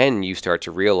 because then you start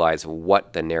to realize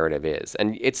what the narrative is,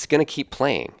 and it's going to keep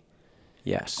playing.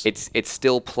 Yes. It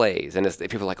still plays, and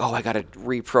people are like, oh, I got to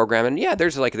reprogram, and yeah,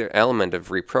 there's like the element of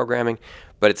reprogramming,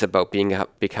 but it's about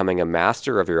becoming a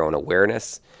master of your own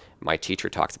awareness. My teacher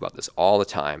talks about this all the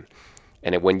time,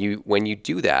 and when you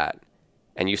do that,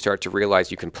 and you start to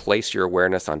realize you can place your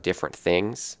awareness on different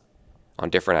things, on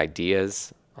different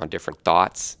ideas, on different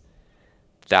thoughts,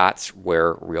 that's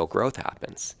where real growth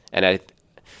happens. And I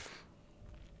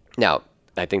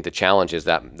think the challenge is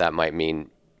that might mean,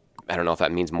 I don't know if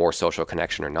that means more social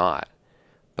connection or not,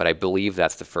 but I believe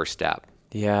that's the first step.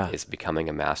 Yeah. Is becoming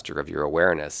a master of your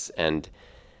awareness. And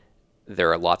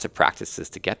there are lots of practices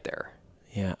to get there.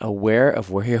 Yeah. Aware of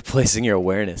where you're placing your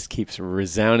awareness keeps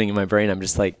resounding in my brain. I'm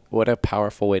just like, what a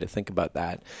powerful way to think about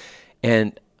that.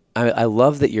 And I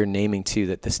love that you're naming too,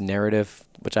 that this narrative,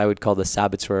 which I would call the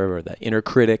saboteur or the inner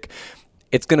critic,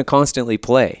 it's going to constantly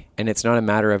play. And it's not a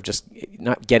matter of just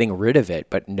not getting rid of it,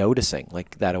 but noticing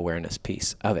like that awareness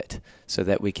piece of it so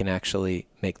that we can actually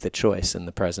make the choice in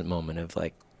the present moment of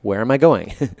like, where am I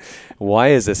going? Why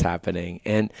is this happening?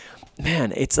 And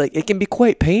man, it's like, it can be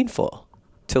quite painful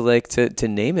to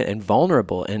name it, and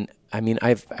vulnerable. And I mean,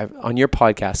 I've on your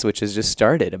podcast, which has just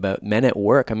started about men at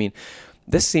work. I mean,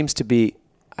 this seems to be,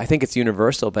 I think it's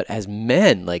universal, but as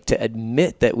men, like to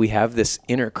admit that we have this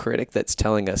inner critic that's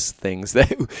telling us things that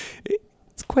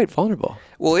it's quite vulnerable.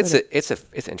 Well, it's an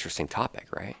interesting topic,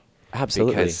 right?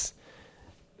 Absolutely. Because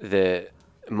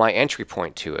my entry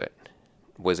point to it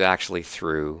was actually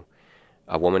through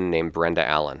a woman named Brenda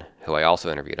Allen, who I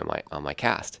also interviewed on my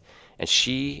cast. And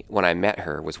she, when I met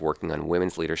her, was working on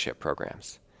women's leadership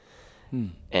programs.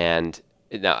 And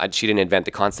now she didn't invent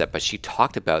the concept, but she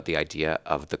talked about the idea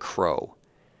of the crow,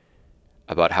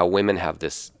 about how women have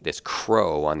this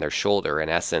crow on their shoulder, in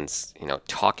essence,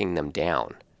 talking them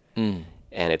down. And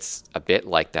it's a bit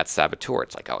like that saboteur.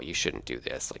 It's like, oh, you shouldn't do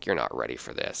this. Like, you're not ready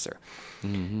for this.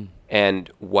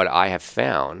 And what I have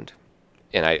found,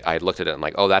 and I looked at it, I'm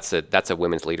like, oh, that's a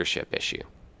women's leadership issue.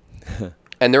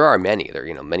 And there are many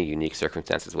unique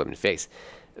circumstances women face.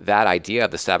 That idea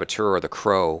of the saboteur or the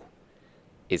crow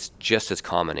is just as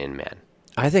common in men.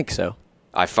 I think so.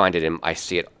 I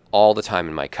see it all the time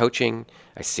in my coaching.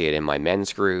 I see it in my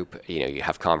men's group. You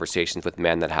have conversations with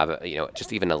men that have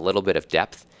just even a little bit of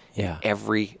depth. Yeah.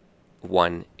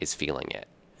 Everyone is feeling it.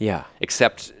 Yeah.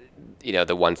 Except,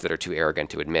 the ones that are too arrogant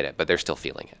to admit it, but they're still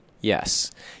feeling it. Yes.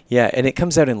 Yeah. And it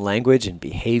comes out in language and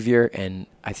behavior. And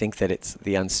I think that it's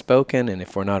the unspoken. And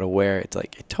if we're not aware, it's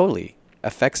like it totally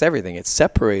affects everything. It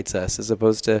separates us as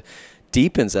opposed to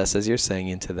deepens us, as you're saying,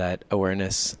 into that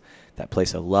awareness, that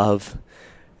place of love.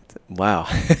 Wow.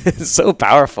 It's so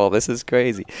powerful. This is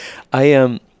crazy.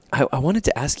 I wanted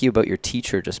to ask you about your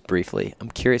teacher just briefly. I'm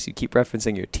curious. You keep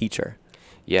referencing your teacher.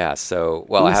 Yeah. So,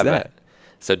 well, Who I is have that?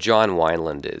 So John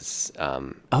Wineland is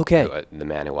Okay. the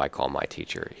man who I call my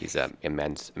teacher. He's a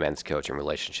men's coach and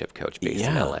relationship coach based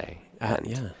in Yeah. LA.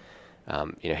 And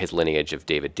Yeah. his lineage of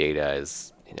David Data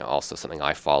is also something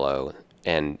I follow,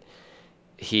 and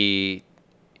he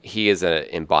is an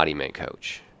embodiment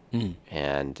coach,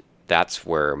 and that's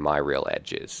where my real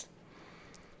edge is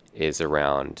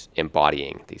around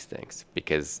embodying these things,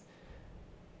 because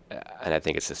and I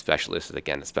think it's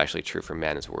especially true for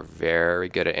men, is we're very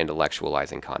good at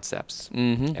intellectualizing concepts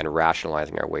and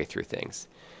rationalizing our way through things,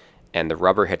 and the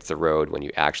rubber hits the road when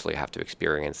you actually have to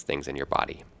experience things in your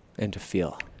body And to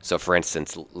feel. So, for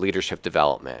instance, leadership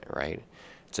development, right?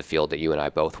 It's a field that you and I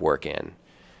both work in.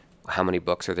 How many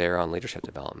books are there on leadership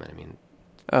development? I mean,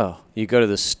 Oh, you go to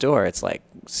the store, it's like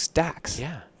stacks.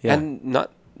 yeah. Yeah. And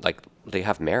not like they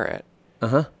have merit,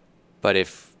 Uh-huh. but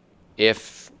if we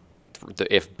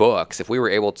were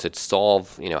able to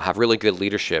solve, have really good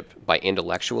leadership by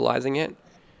intellectualizing it,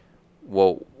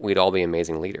 well, we'd all be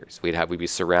amazing leaders. We'd be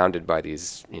surrounded by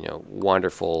these,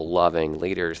 wonderful, loving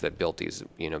leaders that built these,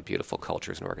 beautiful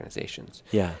cultures and organizations.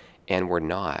 Yeah. And we're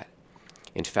not.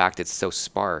 In fact, it's so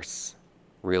sparse,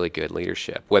 really good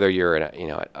leadership, whether you're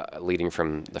leading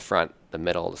from the front, the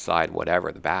middle, the side,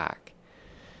 whatever, the back.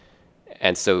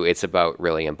 And so it's about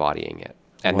really embodying it.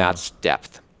 And Wow. that's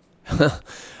depth.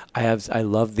 I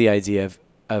love the idea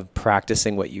of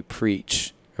practicing what you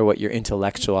preach or what you're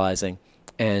intellectualizing.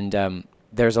 And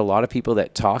there's a lot of people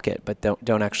that talk it, but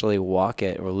don't actually walk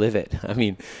it or live it. I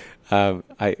mean,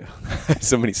 I have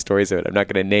so many stories of it. I'm not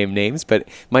going to name names, but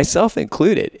myself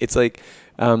included. It's like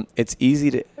it's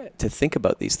easy to think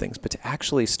about these things, but to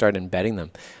actually start embedding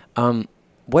them.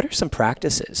 What are some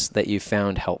practices that you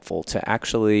found helpful to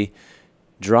actually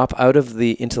drop out of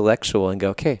the intellectual and go,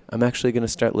 okay, I'm actually going to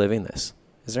start living this?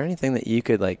 Is there anything that you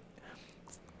could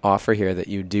offer here that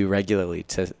you do regularly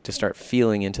to start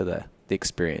feeling into the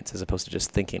experience as opposed to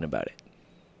just thinking about it?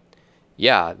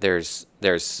 Yeah, there's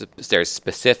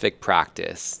specific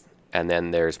practice, and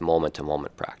then there's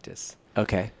moment-to-moment practice.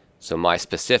 Okay. So my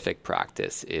specific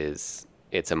practice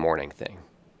it's a morning thing.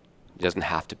 It doesn't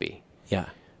have to be. Yeah.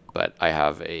 But I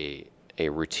have a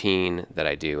routine that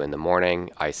I do in the morning.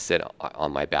 I sit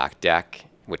on my back deck,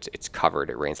 which it's covered.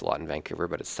 It rains a lot in Vancouver,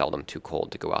 but it's seldom too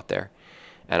cold to go out there.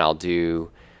 And I'll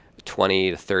do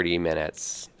 20 to 30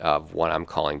 minutes of what I'm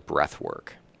calling breath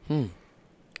work.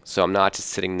 So I'm not just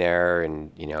sitting there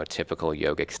in, a typical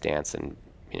yogic stance and,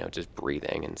 just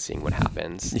breathing and seeing what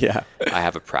happens. Yeah. I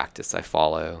have a practice I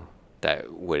follow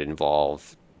that would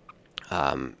involve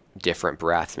different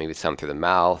breaths, maybe some through the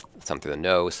mouth, some through the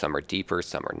nose, some are deeper,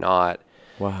 some are not.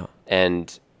 Wow.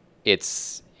 And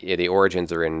the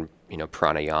origins are in,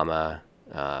 pranayama,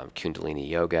 Kundalini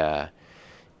yoga,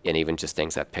 and even just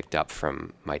things I picked up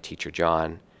from my teacher,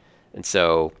 John. And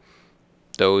so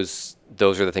those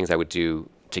are the things I would do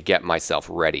to get myself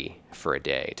ready for a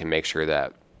day, to make sure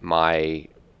that my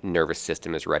nervous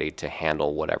system is ready to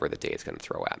handle whatever the day is going to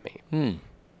throw at me.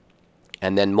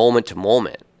 And then moment to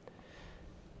moment,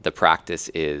 the practice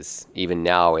is, even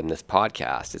now in this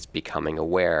podcast, it's becoming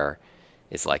aware.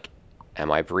 It's like,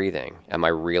 am I breathing? Am I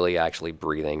really actually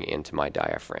breathing into my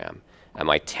diaphragm? Am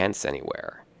I tense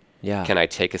anywhere? Yeah. Can I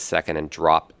take a second and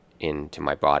drop into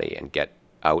my body and get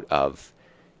out of,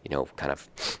 kind of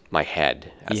my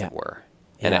head, as Yeah. it were?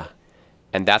 Yeah.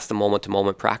 And that's the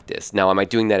moment-to-moment practice. Now, am I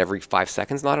doing that every 5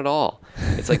 seconds? Not at all.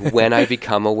 It's like when I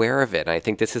become aware of it. And I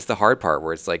think this is the hard part,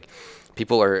 where it's like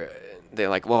they're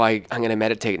like, well, I'm going to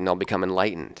meditate and I'll become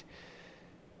enlightened.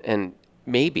 And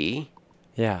maybe,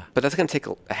 Yeah. but that's going to take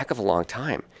a heck of a long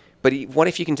time. But what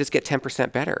if you can just get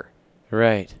 10% better?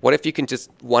 Right. What if you can just,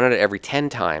 one out of every 10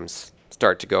 times,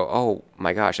 start to go, oh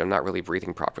my gosh, I'm not really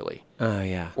breathing properly. Oh,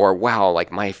 yeah. Or wow,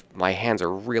 like my hands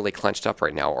are really clenched up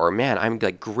right now. Or man, I'm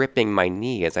like gripping my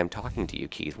knee as I'm talking to you,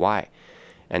 Keith. Why?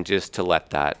 And just to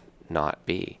let that not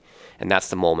be. And that's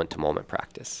the moment-to-moment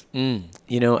practice.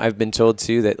 I've been told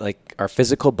too that our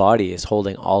physical body is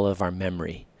holding all of our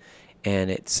memory.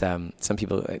 And it's some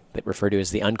people that refer to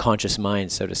as the unconscious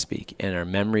mind, so to speak. And our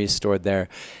memory is stored there,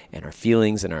 and our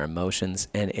feelings and our emotions.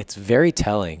 And it's very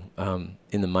telling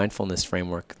in the mindfulness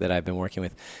framework that I've been working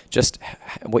with. Just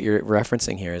what you're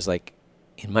referencing here is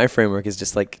in my framework is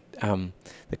just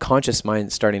the conscious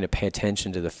mind starting to pay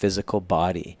attention to the physical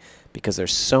body, because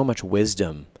there's so much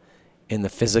wisdom in the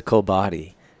physical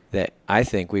body that I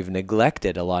think we've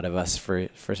neglected, a lot of us, for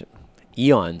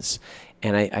eons.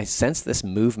 And I sense this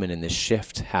movement and this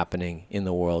shift happening in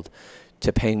the world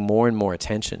to paying more and more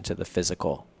attention to the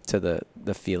physical, to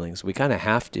the feelings. We kind of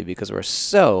have to, because we're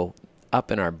so up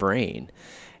in our brain.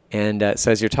 And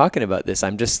so as you're talking about this,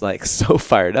 I'm just like so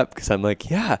fired up, because I'm like,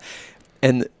 yeah.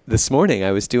 And this morning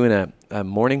I was doing a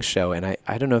morning show, and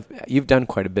I don't know if you've done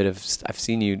quite a bit of, I've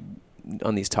seen you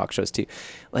on these talk shows too.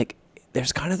 Like,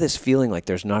 there's kind of this feeling like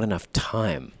there's not enough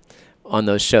time on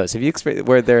those shows. Have you experienced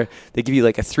where they give you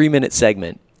like a 3-minute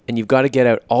segment, and you've got to get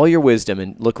out all your wisdom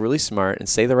and look really smart and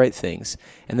say the right things,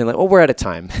 and then like, oh, we're out of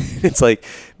time. It's like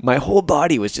my whole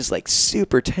body was just like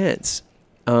super tense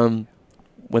when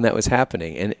that was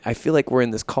happening. And I feel like we're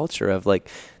in this culture of like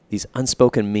these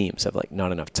unspoken memes of like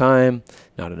not enough time,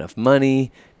 not enough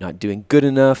money, not doing good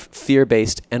enough,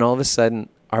 fear-based, and all of a sudden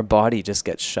our body just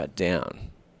gets shut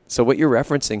down. So what you're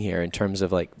referencing here in terms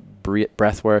of like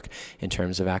breath work, in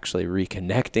terms of actually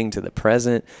reconnecting to the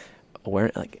present,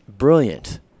 like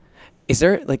brilliant. Is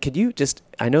there, like, could you just,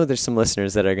 I know there's some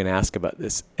listeners that are going to ask about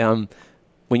this.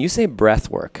 When you say breath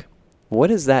work, what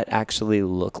does that actually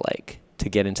look like to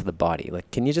get into the body?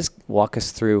 Like, can you just walk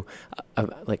us through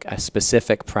a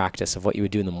specific practice of what you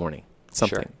would do in the morning?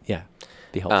 Something. Sure. Yeah.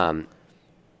 Be helpful.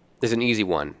 There's an easy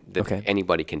one that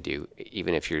anybody can do,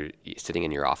 even if you're sitting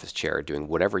in your office chair doing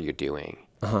whatever you're doing.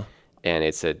 Uh-huh. And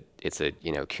it's a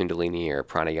Kundalini or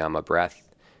pranayama breath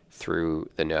through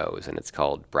the nose, and it's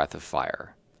called breath of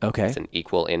fire. Okay. It's an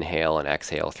equal inhale and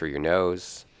exhale through your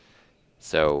nose.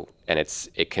 So, and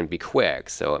it can be quick.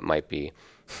 So it might be,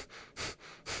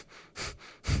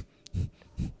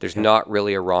 there's not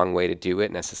really a wrong way to do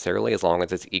it necessarily, as long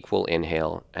as it's equal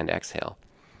inhale and exhale.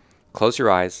 Close your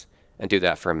eyes and do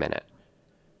that for a minute.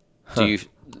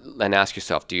 And ask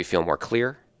yourself, do you feel more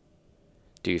clear?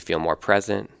 Do you feel more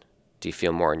present? Do you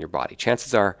feel more in your body?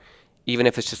 Chances are, even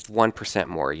if it's just 1%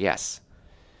 more, yes.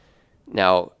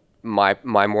 Now, my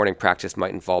morning practice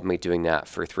might involve me doing that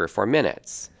for 3 or 4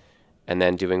 minutes, and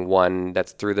then doing one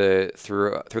that's through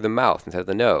the mouth instead of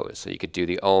the nose. So you could do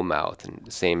the O mouth and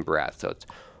the same breath. So it's,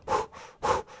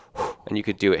 and you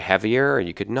could do it heavier, or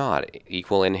you could not.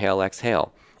 Equal inhale,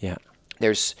 exhale. Yeah.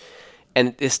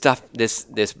 And this stuff, this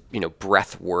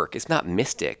breath work, it's not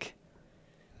mystic.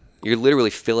 You're literally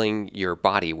filling your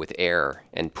body with air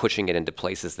and pushing it into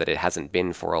places that it hasn't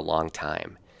been for a long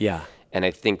time. Yeah. And I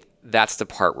think that's the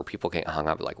part where people get hung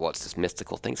up like, well, it's this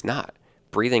mystical thing. It's not.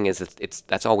 Breathing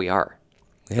that's all we are.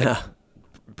 Yeah. Like,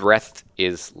 breath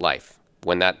is life.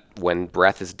 When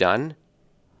breath is done,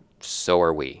 so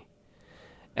are we.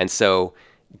 And so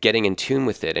getting in tune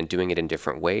with it and doing it in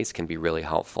different ways can be really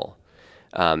helpful.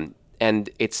 And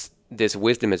this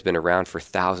wisdom has been around for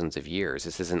thousands of years.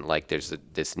 This isn't like there's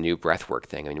this new breathwork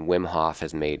thing. I mean, Wim Hof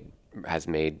has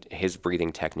made his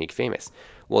breathing technique famous.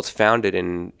 Well, it's founded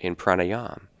in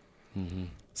pranayama. Mm-hmm.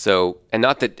 So, and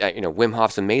not that, Wim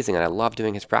Hof's amazing and I love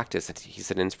doing his practice.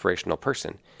 He's an inspirational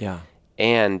person. Yeah.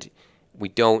 And we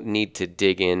don't need to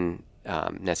dig in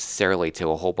necessarily to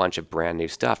a whole bunch of brand new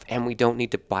stuff, and we don't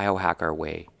need to biohack our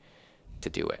way to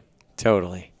do it.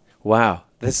 Totally. Wow.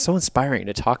 This is so inspiring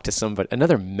to talk to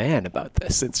another man about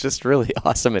this. It's just really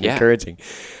awesome and encouraging.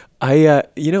 I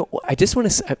just want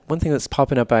to, one thing that's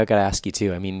popping up, I got to ask you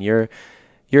too. I mean, you're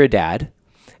a dad,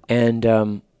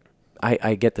 and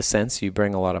I get the sense you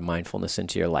bring a lot of mindfulness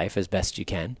into your life as best you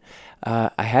can.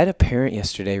 I had a parent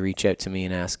yesterday reach out to me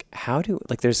and ask,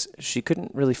 she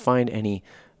couldn't really find any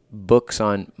books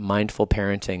on mindful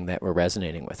parenting that were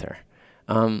resonating with her.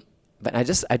 But I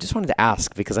just wanted to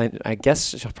ask, because I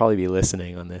guess she'll probably be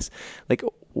listening on this. Like,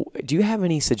 do you have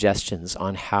any suggestions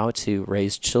on how to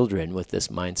raise children with this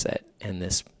mindset and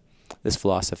this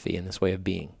philosophy and this way of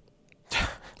being?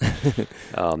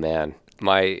 Oh man,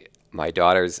 my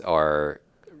daughters are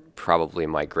probably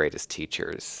my greatest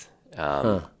teachers,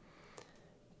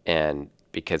 and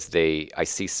because I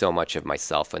see so much of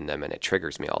myself in them, and it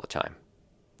triggers me all the time.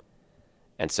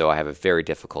 And so I have a very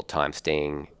difficult time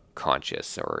staying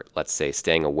conscious, or let's say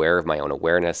staying aware of my own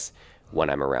awareness when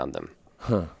I'm around them.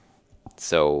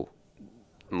 So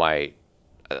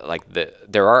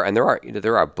there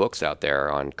are books out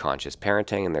there on conscious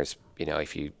parenting, and there's,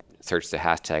 if you search the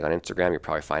hashtag on Instagram, you'll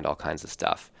probably find all kinds of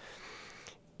stuff.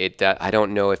 I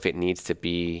don't know if it needs to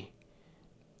be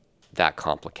that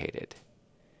complicated.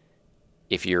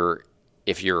 If you're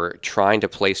trying to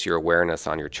place your awareness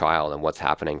on your child and what's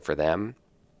happening for them,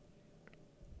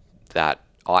 that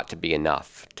ought to be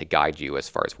enough to guide you as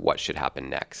far as what should happen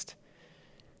next.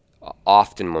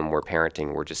 Often when we're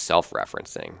parenting, we're just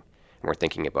self-referencing, and we're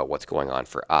thinking about what's going on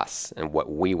for us and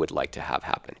what we would like to have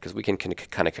happen, because we can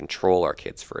kind of control our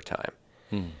kids for a time.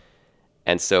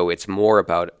 And so it's more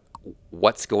about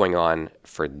what's going on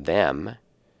for them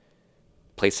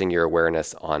placing your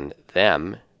awareness on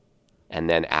them and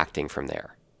then acting from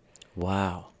there.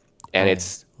 Wow. And I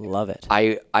it's, love it.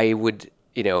 I would,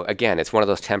 again, it's one of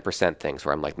those 10% things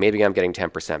where I'm like, maybe I'm getting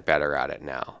 10% better at it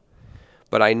now.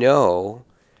 But I know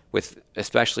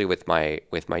especially with my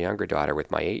younger daughter, with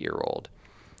my 8-year-old,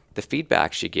 the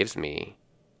feedback she gives me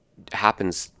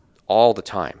happens all the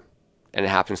time, and it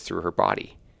happens through her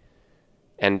body.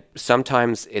 And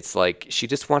sometimes it's like she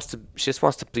just wants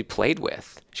to be played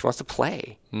with. She wants to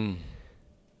play.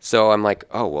 So I'm like,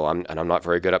 oh well, I'm not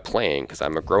very good at playing because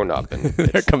I'm a grown up. And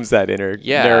there comes that inner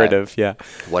narrative. Yeah.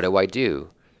 What do?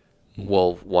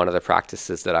 Well, one of the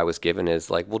practices that I was given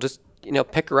is like, well, just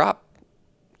pick her up,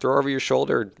 throw her over your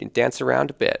shoulder, dance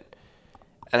around a bit.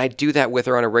 And I do that with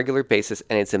her on a regular basis,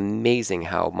 and it's amazing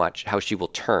how she will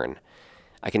turn.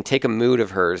 I can take a mood of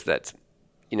hers that's,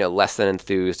 less than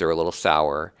enthused or a little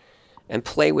sour, and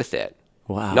play with it.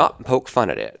 Wow. Not poke fun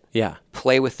at it. Yeah.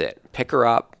 Play with it. Pick her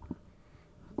up,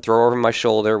 throw her over my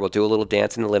shoulder. We'll do a little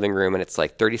dance in the living room, and it's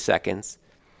like 30 seconds,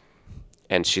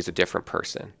 and she's a different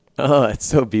person. Oh, it's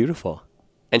so beautiful.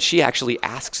 And she actually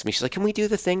asks me, she's like, can we do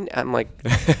the thing? I'm like,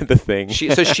 the thing.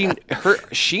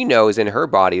 She knows in her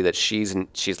body that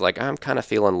she's like, I'm kind of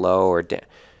feeling low or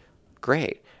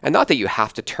great. And not that you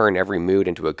have to turn every mood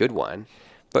into a good one,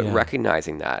 but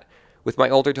recognizing that. With my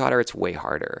older daughter, it's way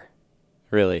harder.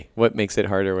 Really? What makes it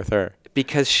harder with her?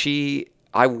 Because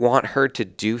I want her to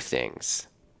do things.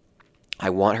 I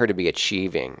want her to be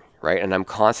achieving, right? And I'm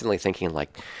constantly thinking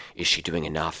like, is she doing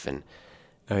enough? And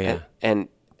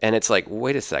and it's like,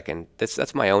 wait a second,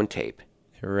 that's my own tape.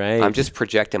 Right. I'm just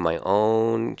projecting my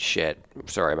own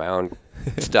my own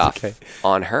stuff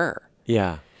on her.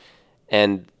 Yeah.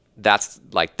 And that's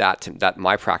like that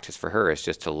my practice for her is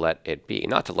just to let it be,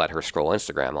 not to let her scroll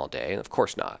Instagram all day. Of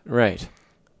course not. Right.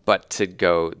 But to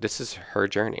go, this is her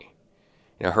journey.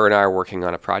 Her and I are working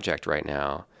on a project right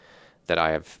now that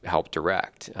I have helped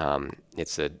direct.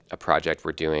 It's a project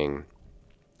we're doing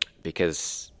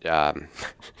because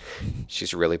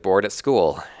she's really bored at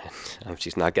school.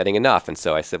 She's not getting enough. And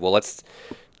so I said, well,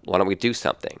 why don't we do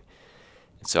something?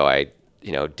 And so I,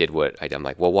 did what I'm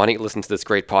like, well, why don't you listen to this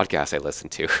great podcast I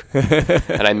listened to?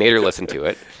 And I made her listen to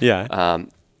it. Yeah.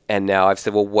 And now I've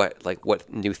said, well,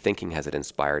 what new thinking has it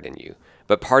inspired in you?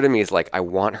 But part of me is like, I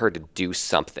want her to do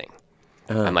something.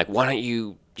 I'm like, why don't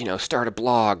you, start a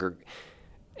blog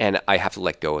and I have to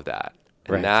let go of that.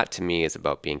 And that to me is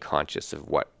about being conscious of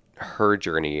what her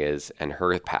journey is and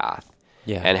her path.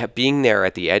 Yeah. And being there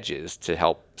at the edges to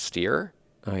help steer.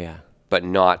 Oh yeah. But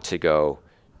not to go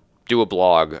do a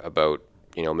blog about,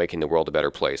 making the world a better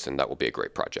place and that will be a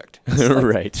great project. Like,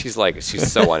 right.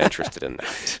 She's so uninterested in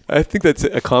that. I think that's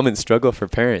a common struggle for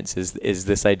parents is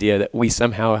this idea that we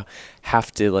somehow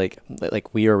have to like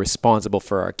we are responsible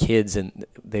for our kids and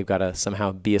they've got to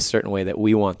somehow be a certain way that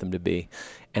we want them to be.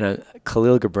 And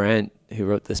Khalil Gibran, who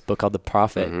wrote this book called The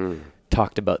Prophet,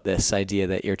 talked about this idea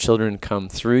that your children come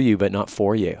through you but not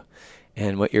for you.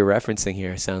 And what you're referencing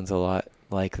here sounds a lot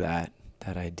like that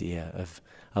idea of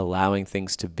allowing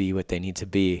things to be what they need to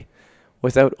be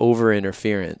without over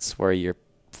interference where you're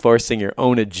forcing your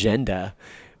own agenda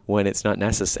when it's not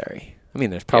necessary. I mean,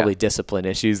 there's probably discipline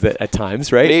issues that at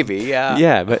times, right? Maybe, yeah.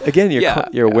 Yeah, but again,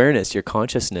 your awareness, your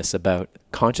consciousness about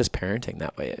conscious parenting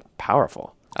that way,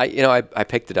 powerful. I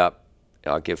picked it up.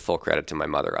 I'll give full credit to my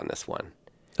mother on this one.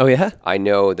 Oh yeah? I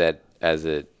know that as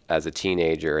a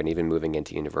teenager and even moving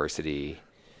into university,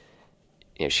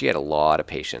 she had a lot of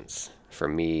patience for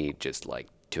me just like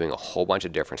doing a whole bunch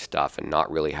of different stuff and not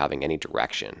really having any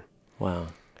direction. Wow.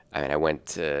 I mean, I went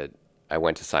to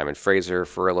Simon Fraser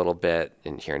for a little bit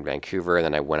here in Vancouver, and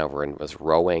then I went over and was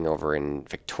rowing over in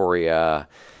Victoria.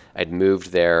 I'd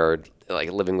moved there, like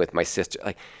living with my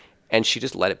sister, and she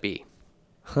just let it be.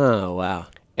 Huh, wow.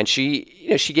 And she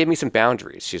gave me some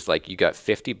boundaries. She's like, you got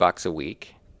 $50 a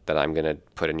week that I'm going to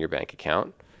put in your bank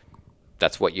account.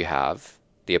 That's what you have.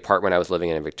 The apartment I was living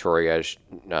in Victoria, she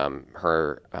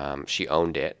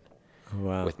owned it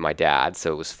with my dad,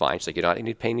 so it was fine. She's like, you don't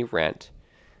need to pay any rent.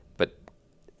 But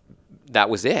that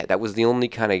was it. That was the only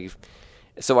kind of...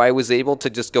 So I was able to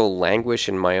just go languish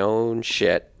in my own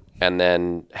shit and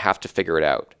then have to figure it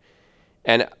out.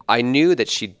 And I knew that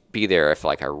she'd be there if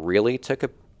I really took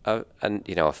a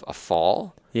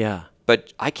fall. Yeah.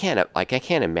 But I can't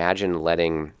imagine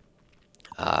letting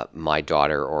my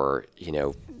daughter or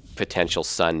potential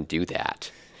son do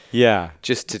that. Yeah.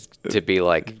 Just to be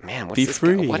like, man, what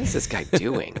is this guy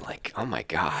doing? Like, oh my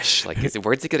gosh, like,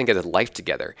 where's he going to get his life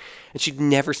together? And she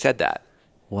never said that.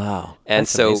 Wow. And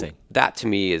That's so amazing. that to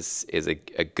me is a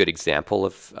good example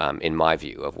of, in my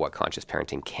view, of what conscious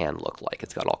parenting can look like.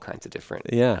 It's got all kinds of different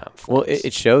Yeah. forms. Well,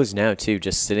 it shows now too,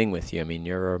 just sitting with you. I mean,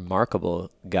 you're a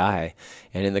remarkable guy.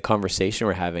 And in the conversation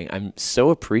we're having, I'm so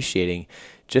appreciating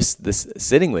just this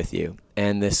sitting with you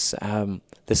and this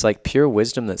like pure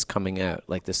wisdom that's coming out,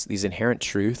 like these inherent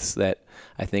truths that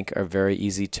I think are very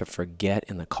easy to forget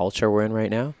in the culture we're in right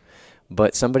now.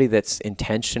 But somebody that's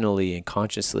intentionally and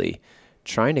consciously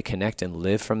trying to connect and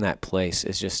live from that place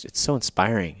is just, it's so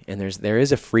inspiring. And there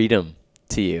is a freedom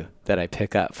to you that I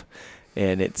pick up.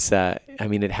 And it's, I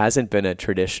mean, it hasn't been a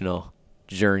traditional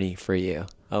journey for you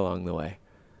along the way.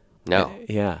 No.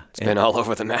 Yeah. It's been all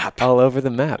over the map. All over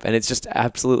the map. And it's just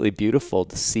absolutely beautiful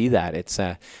to see that. It's,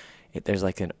 there's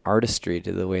like an artistry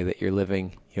to the way that you're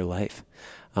living your life.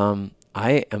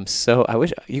 I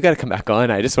wish you got to come back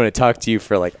on. I just want to talk to you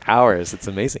for like hours. It's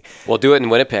amazing. We'll do it in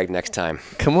Winnipeg next time.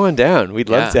 Come on down. We'd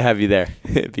love to have you there.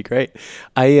 It'd be great.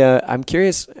 I'm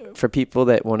curious for people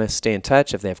that want to stay in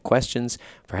touch, if they have questions,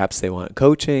 perhaps they want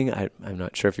coaching. I'm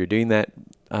not sure if you're doing that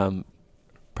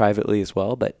privately as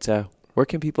well, but where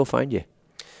can people find you?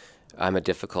 I'm a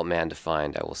difficult man to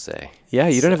find, I will say. Yeah,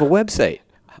 you don't have a website.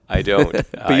 I don't.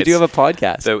 But you do have a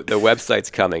podcast. The website's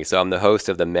coming. So I'm the host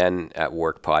of the Men at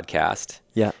Work podcast,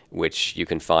 which you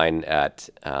can find at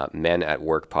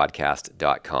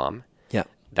menatworkpodcast.com. Yeah.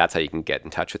 That's how you can get in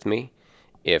touch with me.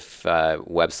 If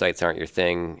websites aren't your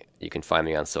thing, you can find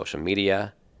me on social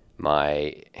media.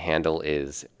 My handle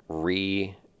is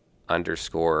 _humanizer.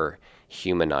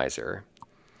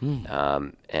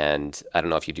 And I don't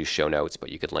know if you do show notes, but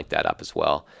you could link that up as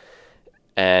well.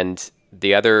 And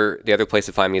the other place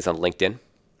to find me is on LinkedIn.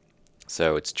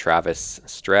 So it's Travis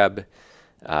Streb.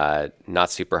 Not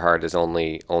super hard. There's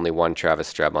only one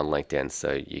Travis Streb on LinkedIn,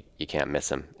 so you can't miss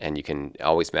him. And you can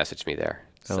always message me there.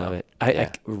 I love it.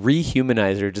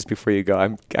 Rehumanizer, just before you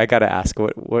go, I got to ask,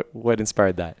 what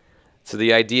inspired that? So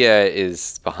the idea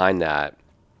is behind that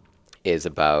is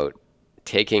about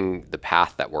taking the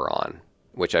path that we're on,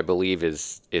 which I believe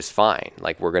is fine.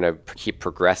 Like, we're going to keep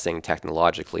progressing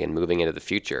technologically and moving into the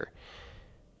future.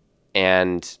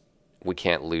 And we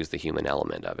can't lose the human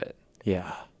element of it.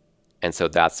 Yeah. And so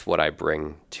that's what I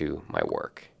bring to my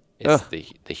work, is the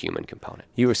human component.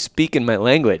 You were speaking my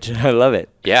language. I love it.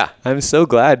 Yeah. I'm so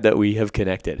glad that we have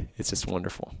connected. It's just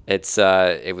wonderful. It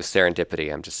was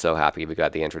serendipity. I'm just so happy we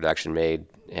got the introduction made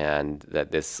and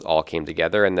that this all came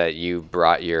together and that you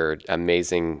brought your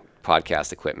amazing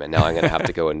podcast equipment. Now I'm going to have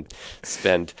to go and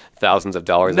spend thousands of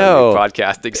dollars on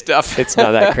podcasting stuff. It's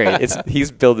not that great.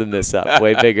 He's building this up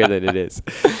way bigger than it is.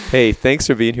 Hey, thanks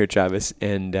for being here, Travis.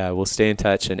 And we'll stay in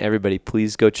touch. And everybody,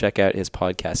 please go check out his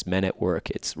podcast, Men at Work.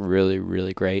 It's really,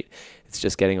 really great. It's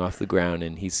just getting off the ground.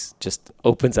 And he's just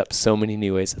opens up so many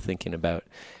new ways of thinking about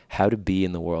how to be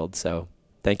in the world. So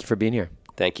thank you for being here.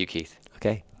 Thank you, Keith.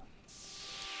 Okay.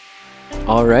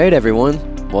 All right, everyone.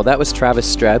 Well, that was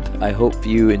Travis Streb. I hope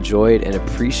you enjoyed and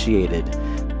appreciated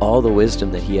all the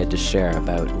wisdom that he had to share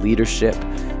about leadership,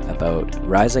 about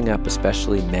rising up,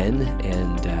 especially men,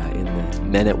 and in the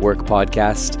Men at Work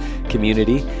podcast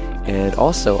community, and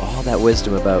also all that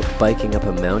wisdom about biking up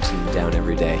a mountain down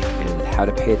every day and how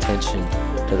to pay attention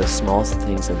to the small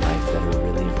things in life that are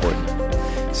really important.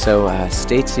 So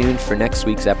stay tuned for next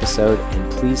week's episode,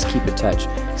 and please keep in touch.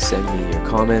 Send me your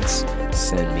comments,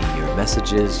 send me your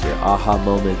messages, your aha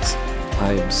moments.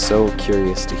 I am so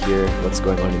curious to hear what's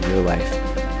going on in your life.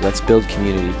 Let's build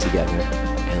community together,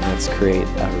 and let's create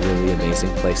a really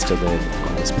amazing place to live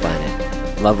on this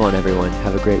planet. Love on everyone.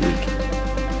 Have a great week.